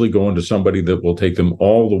largely going to somebody that will take them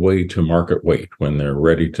all the way to market weight when they're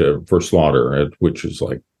ready for slaughter, which is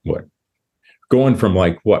like what? Going from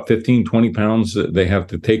 15, 20 pounds, they have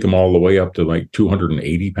to take them all the way up to like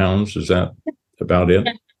 280 pounds. Is that about it?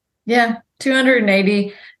 Yeah,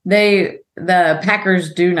 280. The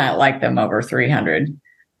packers do not like them over 300.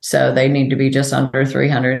 So they need to be just under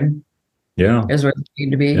 300. Yeah. Is where they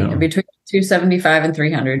need to be. Yeah. Between 275 and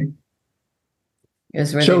 300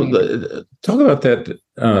 is where they need to be. Talk about that,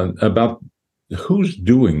 about who's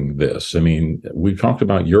doing this. I mean, we talked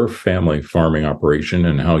about your family farming operation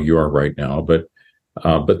and how you are right now, but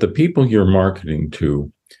the people you're marketing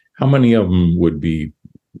to, how many of them would be,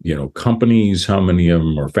 companies? How many of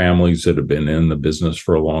them are families that have been in the business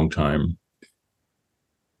for a long time?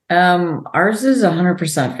 Ours is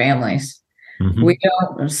 100% families. Mm-hmm. We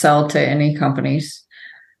don't sell to any companies.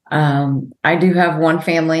 I do have one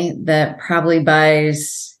family that probably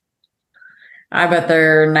buys, I bet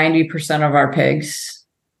they're 90% of our pigs.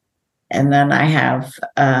 And then I have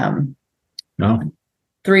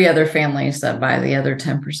 3 other families that buy the other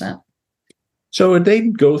 10%. So did they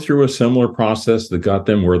go through a similar process that got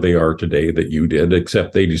them where they are today that you did,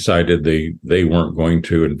 except they decided they weren't going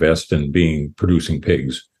to invest in producing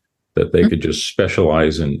pigs, that they could just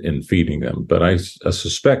specialize in feeding them? But I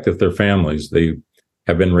suspect that their families, they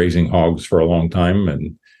have been raising hogs for a long time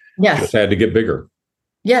and just had to get bigger.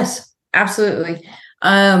 Yes, absolutely.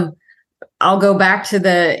 I'll go back to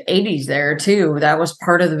the 80s there too. That was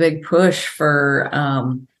part of the big push for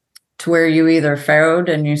to where you either farrowed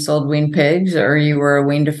and you sold weaned pigs, or you were a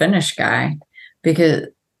wean to finish guy, because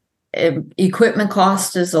equipment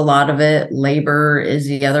cost is a lot of it. Labor is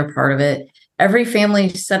the other part of it. Every family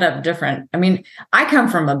set up different. I mean, I come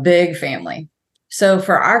from a big family. So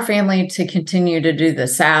for our family to continue to do the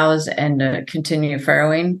sows and to continue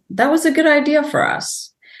farrowing, that was a good idea for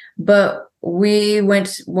us. But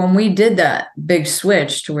when we did that big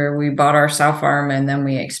switch to where we bought our sow farm and then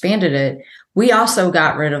we expanded it, we also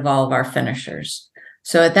got rid of all of our finishers.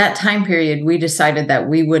 So at that time period, we decided that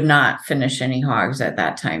we would not finish any hogs at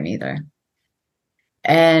that time either.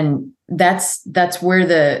 And that's where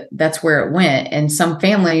it went. And some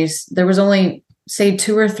families, there was only say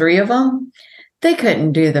 2 or 3 of them. They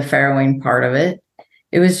couldn't do the farrowing part of it.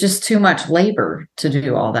 It was just too much labor to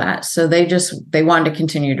do all that. So they wanted to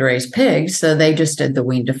continue to raise pigs. So they just did the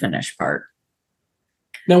wean to finish part.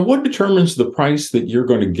 Now, what determines the price that you're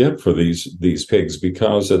going to get for these pigs?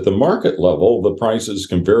 Because at the market level, the prices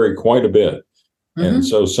can vary quite a bit. Mm-hmm. And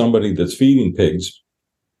so somebody that's feeding pigs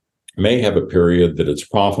may have a period that it's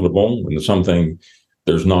profitable, and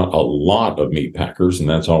there's not a lot of meat packers, and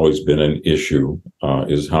that's always been an issue,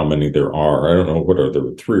 is how many there are. I don't know, what are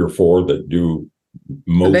there, 3 or 4 that do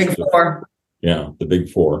most? The big 4. Yeah, the big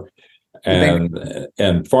 4.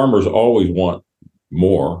 And farmers always want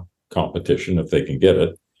more competition if they can get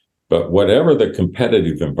it. But whatever the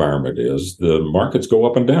competitive environment is, the markets go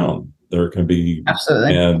up and down. There can be.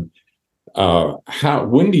 Absolutely. And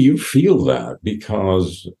when do you feel that?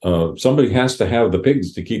 Because somebody has to have the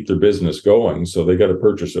pigs to keep their business going, so they got to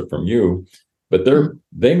purchase it from you. but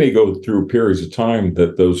they may go through periods of time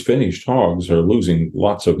that those finished hogs are losing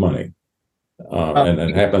lots of money, and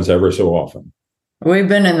it happens ever so often. We've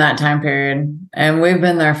been in that time period, and we've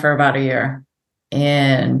been there for about a year.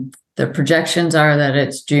 And the projections are that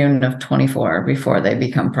it's June of 24 before they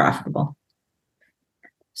become profitable.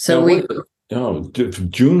 So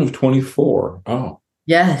June of 24. Oh,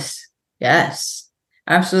 yes,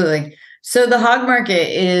 absolutely. So the hog market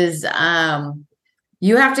is,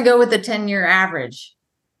 you have to go with the 10-year average.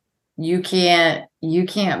 You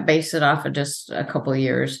can't base it off of just a couple of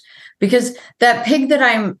years, because that pig that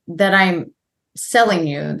I'm selling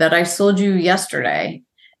you, that I sold you yesterday,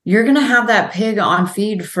 you're going to have that pig on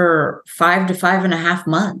feed for 5 to 5.5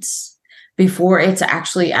 months before it's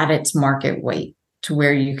actually at its market weight to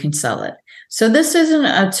where you can sell it. So this isn't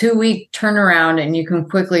a 2-week turnaround and you can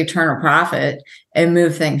quickly turn a profit and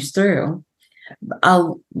move things through. A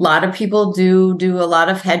lot of people do a lot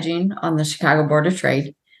of hedging on the Chicago Board of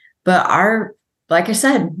Trade, but like I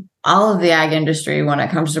said, all of the ag industry, when it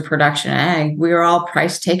comes to production ag, we are all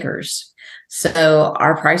price takers. So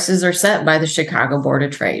our prices are set by the Chicago Board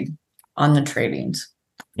of Trade on the tradings.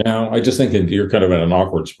 Now, I just think that you're kind of in an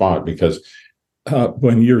awkward spot, because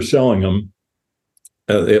when you're selling them,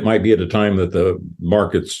 it might be at a time that the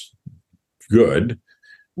market's good.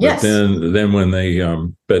 Yes.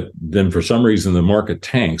 But then for some reason the market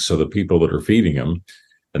tanks. So the people that are feeding them,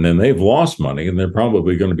 and then they've lost money, and they're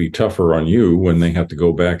probably going to be tougher on you when they have to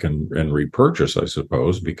go back and repurchase, I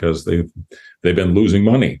suppose, because they've been losing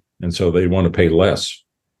money. And so they want to pay less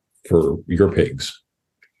for your pigs.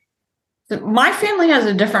 My family has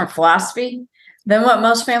a different philosophy than what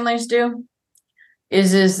most families do.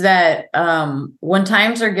 Is that when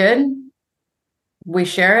times are good, we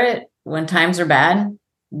share it. When times are bad,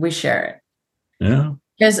 we share it. Yeah.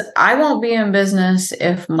 Because I won't be in business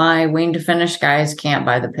if my wean to finish guys can't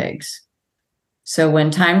buy the pigs. So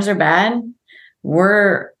when times are bad,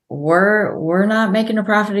 we're not making a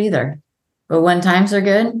profit either. But when times are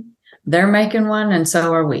good, they're making one, and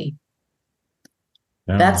so are we.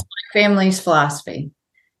 Yeah. That's my family's philosophy.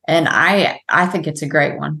 And I think it's a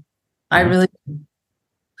great one. Yeah. I really do.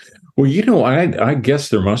 Well, I guess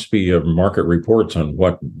there must be market reports on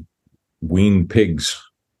what weaned pigs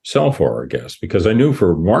sell for, I guess, because I knew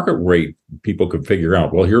for market rate, people could figure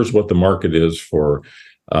out, well, here's what the market is for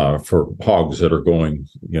hogs that are going,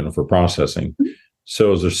 for processing.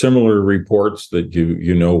 So is there similar reports that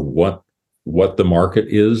you know what the market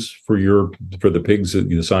is for the pigs,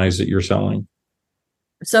 the size that you're selling?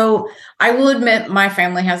 So I will admit my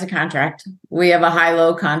family has a contract. We have a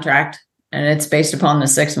high-low contract, and it's based upon the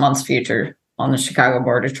 6 months future on the Chicago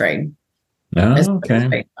Board of Trade. Oh,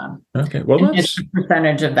 okay. Okay. Well, it's a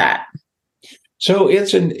percentage of that. So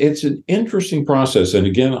it's an interesting process. And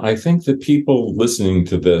again, I think that people listening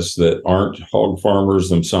to this that aren't hog farmers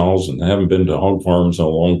themselves and haven't been to hog farms in a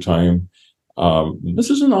long time, this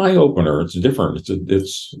is an eye opener. It's different.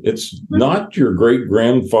 It's not your great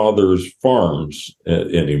grandfather's farms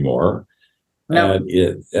anymore. No.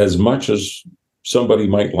 As much as somebody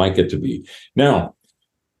might like it to be. Now,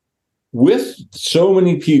 with so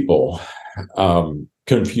many people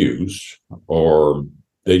confused, or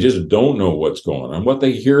they just don't know what's going on, what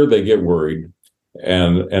they hear, they get worried,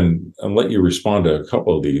 and let you respond to a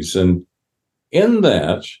couple of these. And in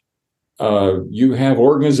that, you have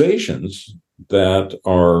organizations that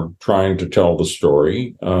are trying to tell the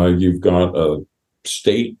story. You've got a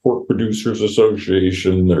state pork producers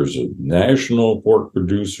association. There's a national pork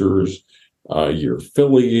producers. You're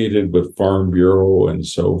affiliated with Farm Bureau and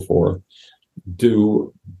so forth.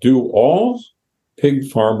 Do all pig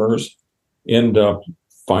farmers end up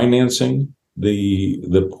financing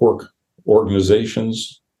the pork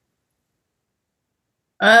organizations?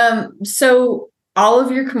 So all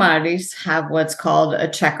of your commodities have what's called a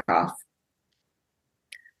checkoff.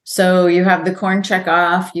 So you have the corn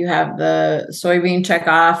checkoff, you have the soybean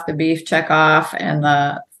checkoff, the beef checkoff, and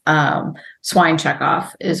the swine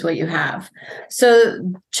checkoff is what you have.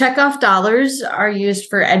 So checkoff dollars are used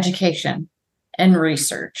for education and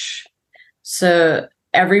research. So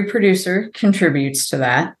every producer contributes to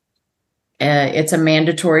that. It's a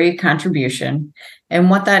mandatory contribution. And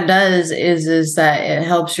what that does is that it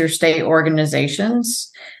helps your state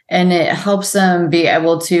organizations, and it helps them be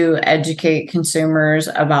able to educate consumers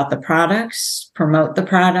about the products, promote the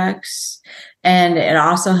products, and it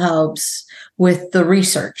also helps with the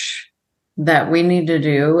research that we need to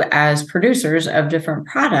do as producers of different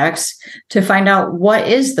products to find out what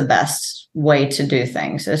is the best way to do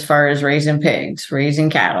things as far as raising pigs, raising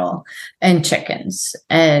cattle, and chickens.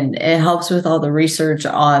 And it helps with all the research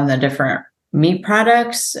on the different meat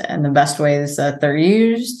products and the best ways that they're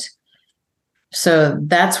used. So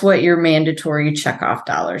that's what your mandatory checkoff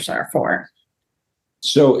dollars are for.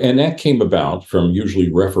 So, and that came about from usually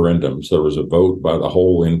referendums. There was a vote by the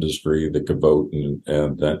whole industry that could vote,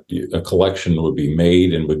 and that a collection would be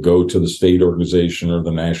made and would go to the state organization or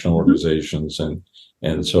the national organizations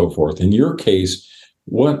and so forth. In your case,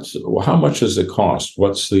 how much does it cost?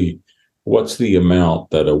 What's the amount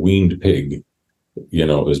that a weaned pig,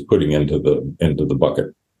 is putting into the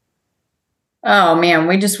bucket? Oh man,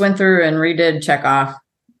 we just went through and redid checkoff.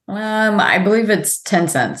 I believe it's 10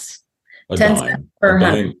 cents. A 10 dime, cents per a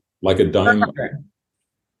hundred. dime, like a dime Per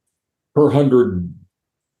per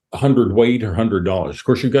hundred weight or $100. Of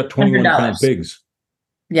course, you've got 21-pound pigs.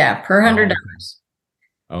 Yeah, per $100.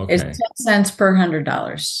 Okay. It's 10 cents per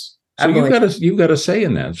 $100. So you've got a say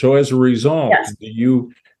in that. So as a result, yes.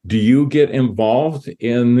 do you get involved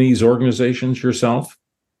in these organizations yourself?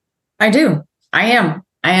 I do. I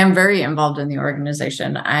am very involved in the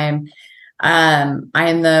organization. I am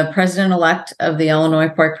the president-elect of the Illinois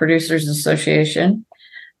Pork Producers Association.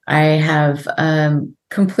 I have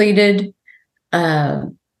completed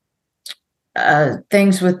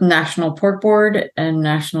things with National Pork Board and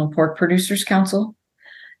National Pork Producers Council.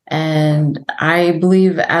 And I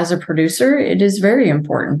believe as a producer, it is very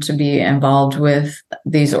important to be involved with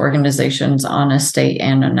these organizations on a state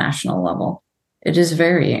and a national level. It is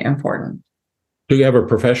very important. Do you have a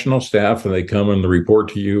professional staff and they come and report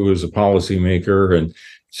to you as a policymaker and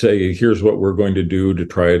say, here's what we're going to do to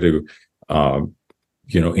try to,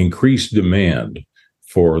 increase demand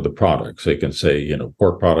for the products? They can say,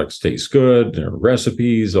 pork products taste good,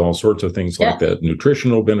 recipes, all sorts of things like that,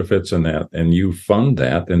 nutritional benefits and that, and you fund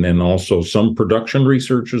that. And then also some production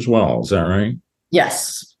research as well. Is that right?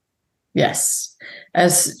 Yes. Yes.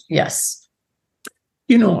 Yes.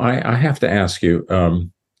 I have to ask you,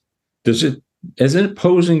 is it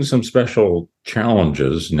posing some special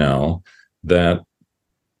challenges now that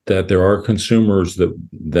there are consumers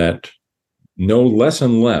that know less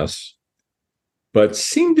and less, but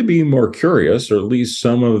seem to be more curious, or at least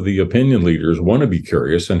some of the opinion leaders want to be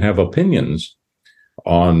curious and have opinions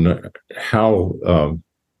on how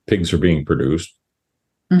pigs are being produced,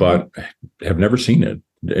 but have never seen it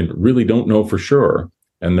and really don't know for sure,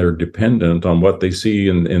 and they're dependent on what they see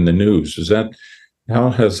in the news.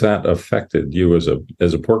 How has that affected you as a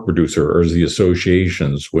pork producer, or as the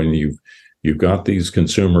associations, when you've got these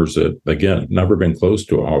consumers that, again, never been close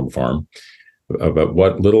to a hog farm, about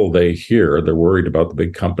what little they hear? They're worried about the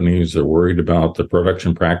big companies. They're worried about the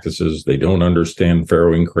production practices. They don't understand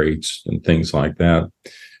farrowing crates and things like that.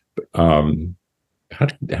 How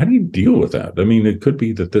do you deal with that? I mean, it could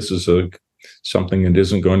be that this is something that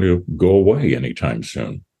isn't going to go away anytime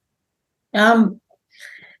soon.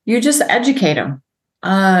 You just educate them.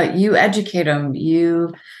 You educate them.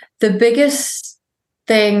 The biggest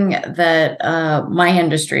thing that my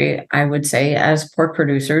industry, I would say, as pork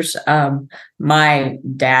producers, my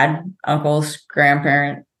dad, uncles,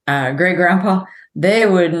 grandparent, great grandpa, they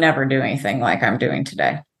would never do anything like I'm doing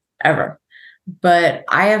today, ever. But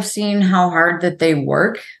I have seen how hard that they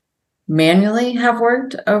manually have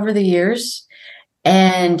worked over the years.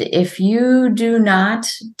 And if you do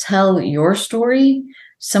not tell your story,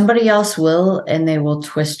 somebody else will, and they will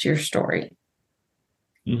twist your story.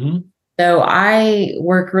 Mm-hmm. So I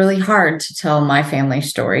work really hard to tell my family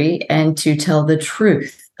story and to tell the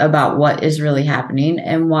truth about what is really happening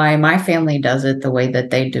and why my family does it the way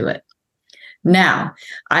that they do it. Now,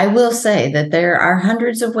 I will say that there are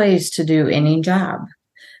hundreds of ways to do any job,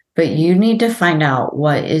 but you need to find out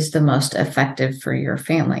what is the most effective for your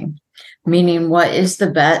family. Meaning, what is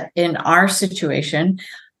the bet in our situation?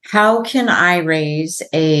 How can I raise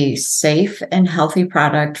a safe and healthy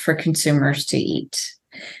product for consumers to eat?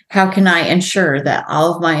 How can I ensure that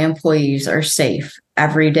all of my employees are safe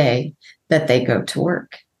every day that they go to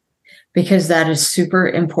work? Because that is super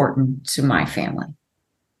important to my family.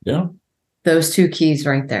 Yeah. Those two keys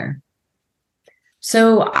right there.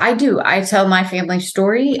 So I tell my family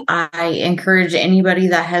story. I encourage anybody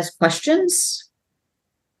that has questions,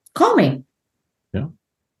 call me. Yeah.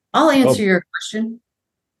 I'll answer your question.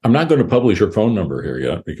 I'm not going to publish your phone number here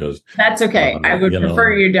yet because that's okay. I would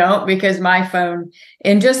prefer you don't, because my phone,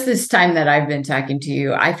 in just this time that I've been talking to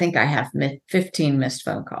you, I think I have 15 missed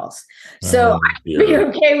phone calls. So I'd be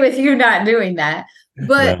okay with you not doing that.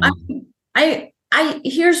 But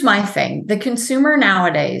here's my thing. The consumer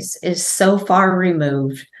nowadays is so far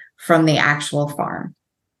removed from the actual farm.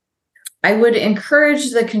 I would encourage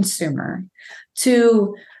the consumer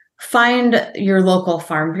to find your local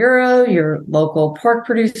farm bureau, your local pork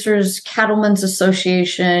producers, cattlemen's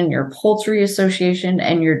association, your poultry association,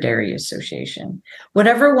 and your dairy association,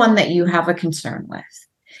 whatever one that you have a concern with.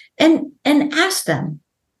 and ask them.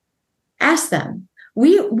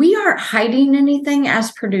 We aren't hiding anything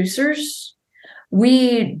as producers.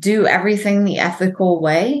 We do everything the ethical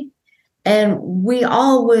way, and we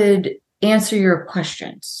all would answer your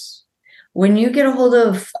questions. When you get a hold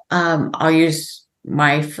of, I'll use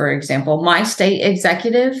for example, my state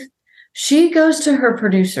executive, she goes to her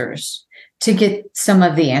producers to get some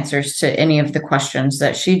of the answers to any of the questions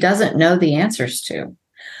that she doesn't know the answers to.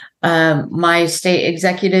 My state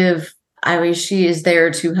executive, she is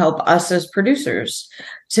there to help us as producers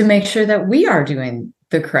to make sure that we are doing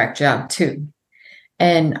the correct job too.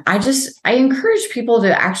 And I encourage people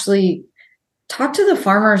to actually talk to the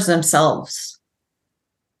farmers themselves.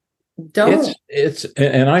 And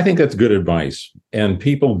I think that's good advice. And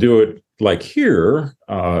people do it like here,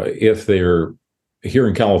 if they're here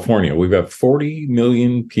in California, we've got 40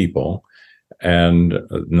 million people and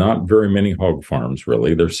not very many hog farms,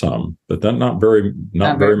 really. There's some, but not very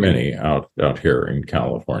many out here in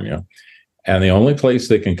California. And the only place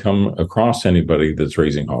they can come across anybody that's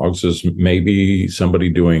raising hogs is maybe somebody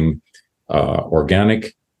doing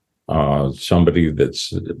organic, somebody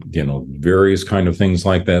that's, various kind of things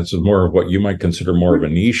like that. So more of what you might consider more of a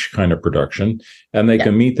niche kind of production. And they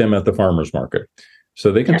can meet them at the farmer's market.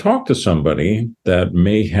 So they can talk to somebody that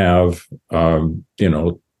may have,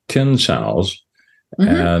 10 sows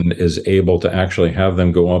and is able to actually have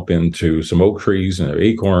them go up into some oak trees and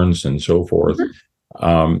acorns and so forth.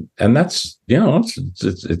 And that's,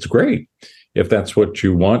 it's great if that's what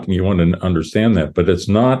you want and you want to understand that, but it's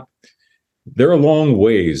not, they're a long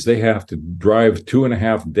ways. They have to drive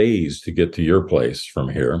 2.5 days to get to your place from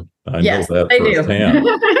here. I know that firsthand.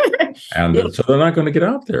 And so they're not going to get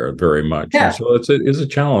out there very much. Yeah. And so it's a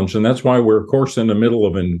challenge. And that's why we're, of course, in the middle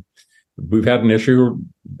of we've had an issue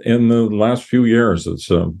in the last few years. It's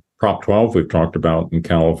Prop 12 we've talked about in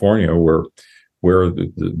California, where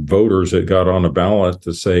the voters had got on a ballot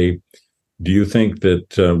to say, do you think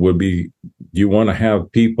that you want to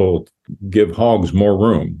have people give hogs more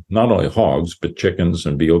room? Not only hogs, but chickens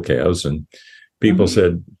and veal calves. And people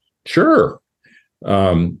said, sure.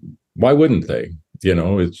 Why wouldn't they?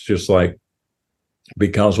 It's just like,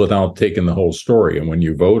 because without taking the whole story, and when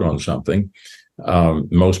you vote on something,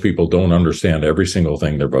 most people don't understand every single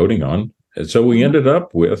thing they're voting on. And so we ended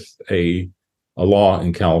up with a law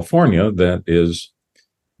in California that is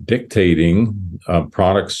dictating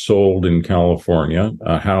products sold in California,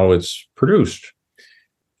 how it's produced.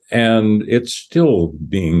 And it's still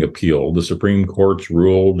being appealed. The Supreme Court's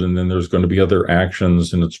ruled, and then there's going to be other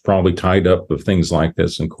actions, and it's probably tied up with things like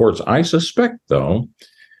this in courts. I suspect, though,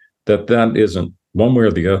 that isn't, one way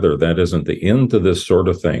or the other, that isn't the end to this sort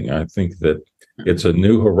of thing. I think that it's a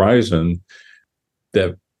new horizon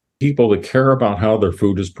that people that care about how their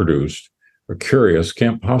food is produced, are curious,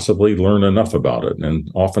 can't possibly learn enough about it.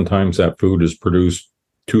 And oftentimes that food is produced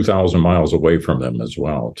 2,000 miles away from them as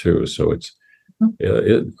well, too. So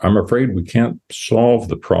I'm afraid we can't solve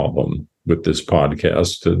the problem with this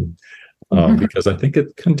podcast, because I think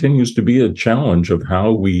it continues to be a challenge of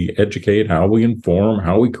how we educate, how we inform,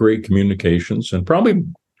 how we create communications, and probably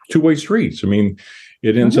two-way streets. I mean,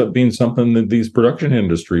 it ends up being something that these production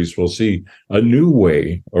industries will see a new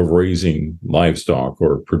way of raising livestock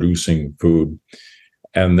or producing food.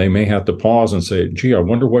 And they may have to pause and say, gee, I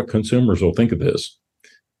wonder what consumers will think of this.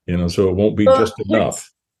 So it won't be just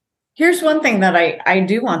enough. Here's one thing that I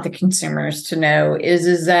do want the consumers to know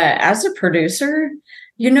is that as a producer,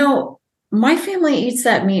 my family eats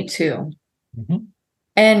that meat too.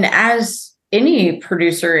 And as any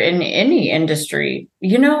producer in any industry,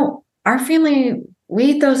 our family, we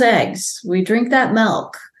eat those eggs, we drink that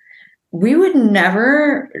milk. We would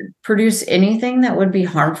never produce anything that would be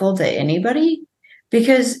harmful to anybody,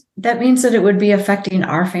 because that means that it would be affecting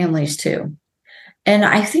our families too. And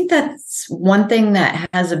I think that's one thing that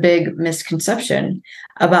has a big misconception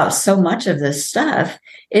about so much of this stuff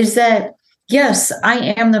is that, yes,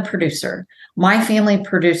 I am the producer. My family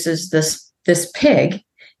produces this pig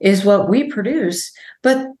is what we produce,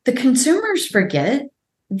 but the consumers forget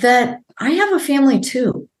that I have a family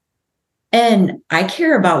too. And I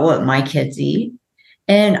care about what my kids eat,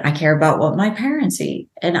 and I care about what my parents eat,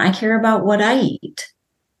 and I care about what I eat.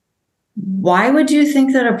 Why would you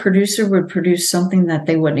think that a producer would produce something that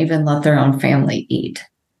they wouldn't even let their own family eat?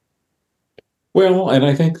 Well, and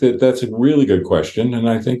I think that's a really good question. And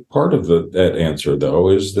I think part of that answer, though,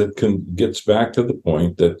 is gets back to the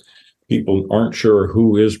point that people aren't sure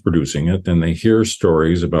who is producing it. And they hear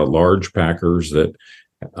stories about large packers that,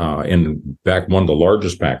 in fact, one of the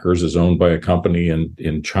largest packers is owned by a company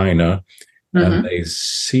in China. and they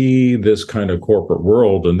see this kind of corporate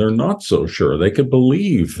world, and they're not so sure. They could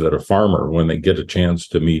believe that a farmer, when they get a chance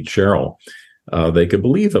to meet Cheryl, they could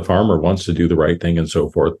believe a farmer wants to do the right thing and so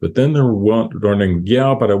forth. But then they're wondering,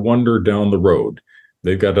 yeah, but I wonder down the road.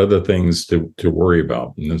 They've got other things to worry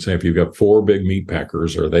about. And then say, if you've got 4 big meat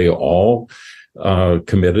packers, are they all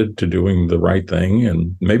committed to doing the right thing?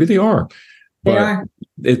 And maybe they are. But they are.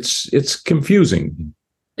 It's confusing.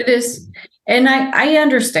 It is. And I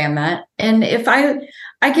understand that. And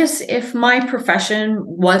I guess if my profession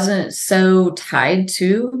wasn't so tied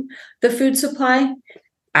to the food supply,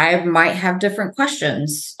 I might have different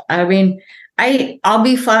questions. I mean, I'll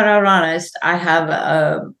be flat out honest. I have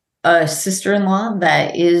a sister-in-law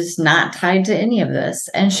that is not tied to any of this,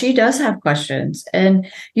 and she does have questions. And,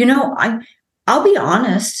 I'll be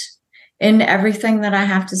honest in everything that I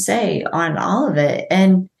have to say on all of it.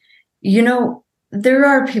 And, there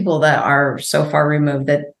are people that are so far removed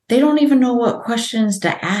that they don't even know what questions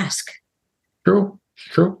to ask. True.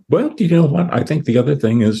 Well, you know what? I think the other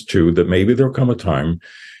thing is, too, that maybe there'll come a time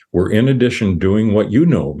where, in addition, doing what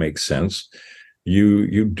makes sense,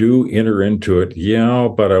 you do enter into it. Yeah,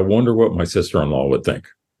 but I wonder what my sister-in-law would think.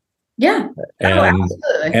 Yeah.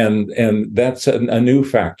 Absolutely. And that's a new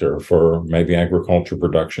factor for maybe agriculture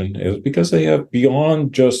production, is because they have,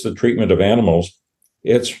 beyond just the treatment of animals,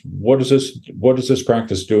 it's what is this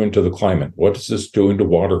practice doing to the climate? What is this doing to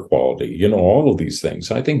water quality? All of these things.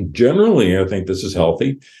 I think this is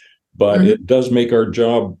healthy, but it does make our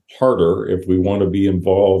job harder if we want to be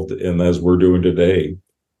involved in, as we're doing today,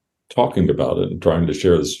 talking about it and trying to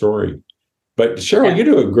share the story. But Cheryl, you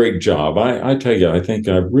do a great job. I tell you, I think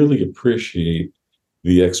I really appreciate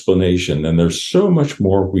the explanation, and there's so much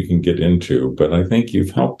more we can get into, but I think you've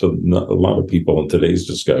helped a lot of people in today's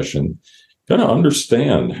discussion kind of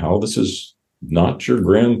understand how this is not your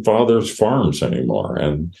grandfather's farms anymore,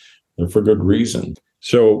 and for good reason.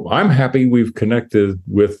 So I'm happy we've connected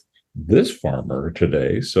with this farmer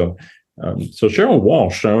today. So Cheryl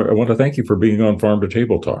Walsh, I want to thank you for being on Farm to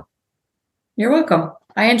Table Talk. You're welcome.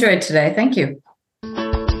 I enjoyed today. Thank you.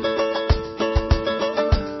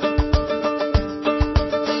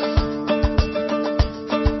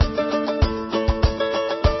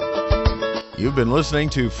 You've been listening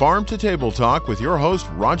to Farm to Table Talk with your host,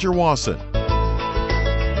 Roger Wasson.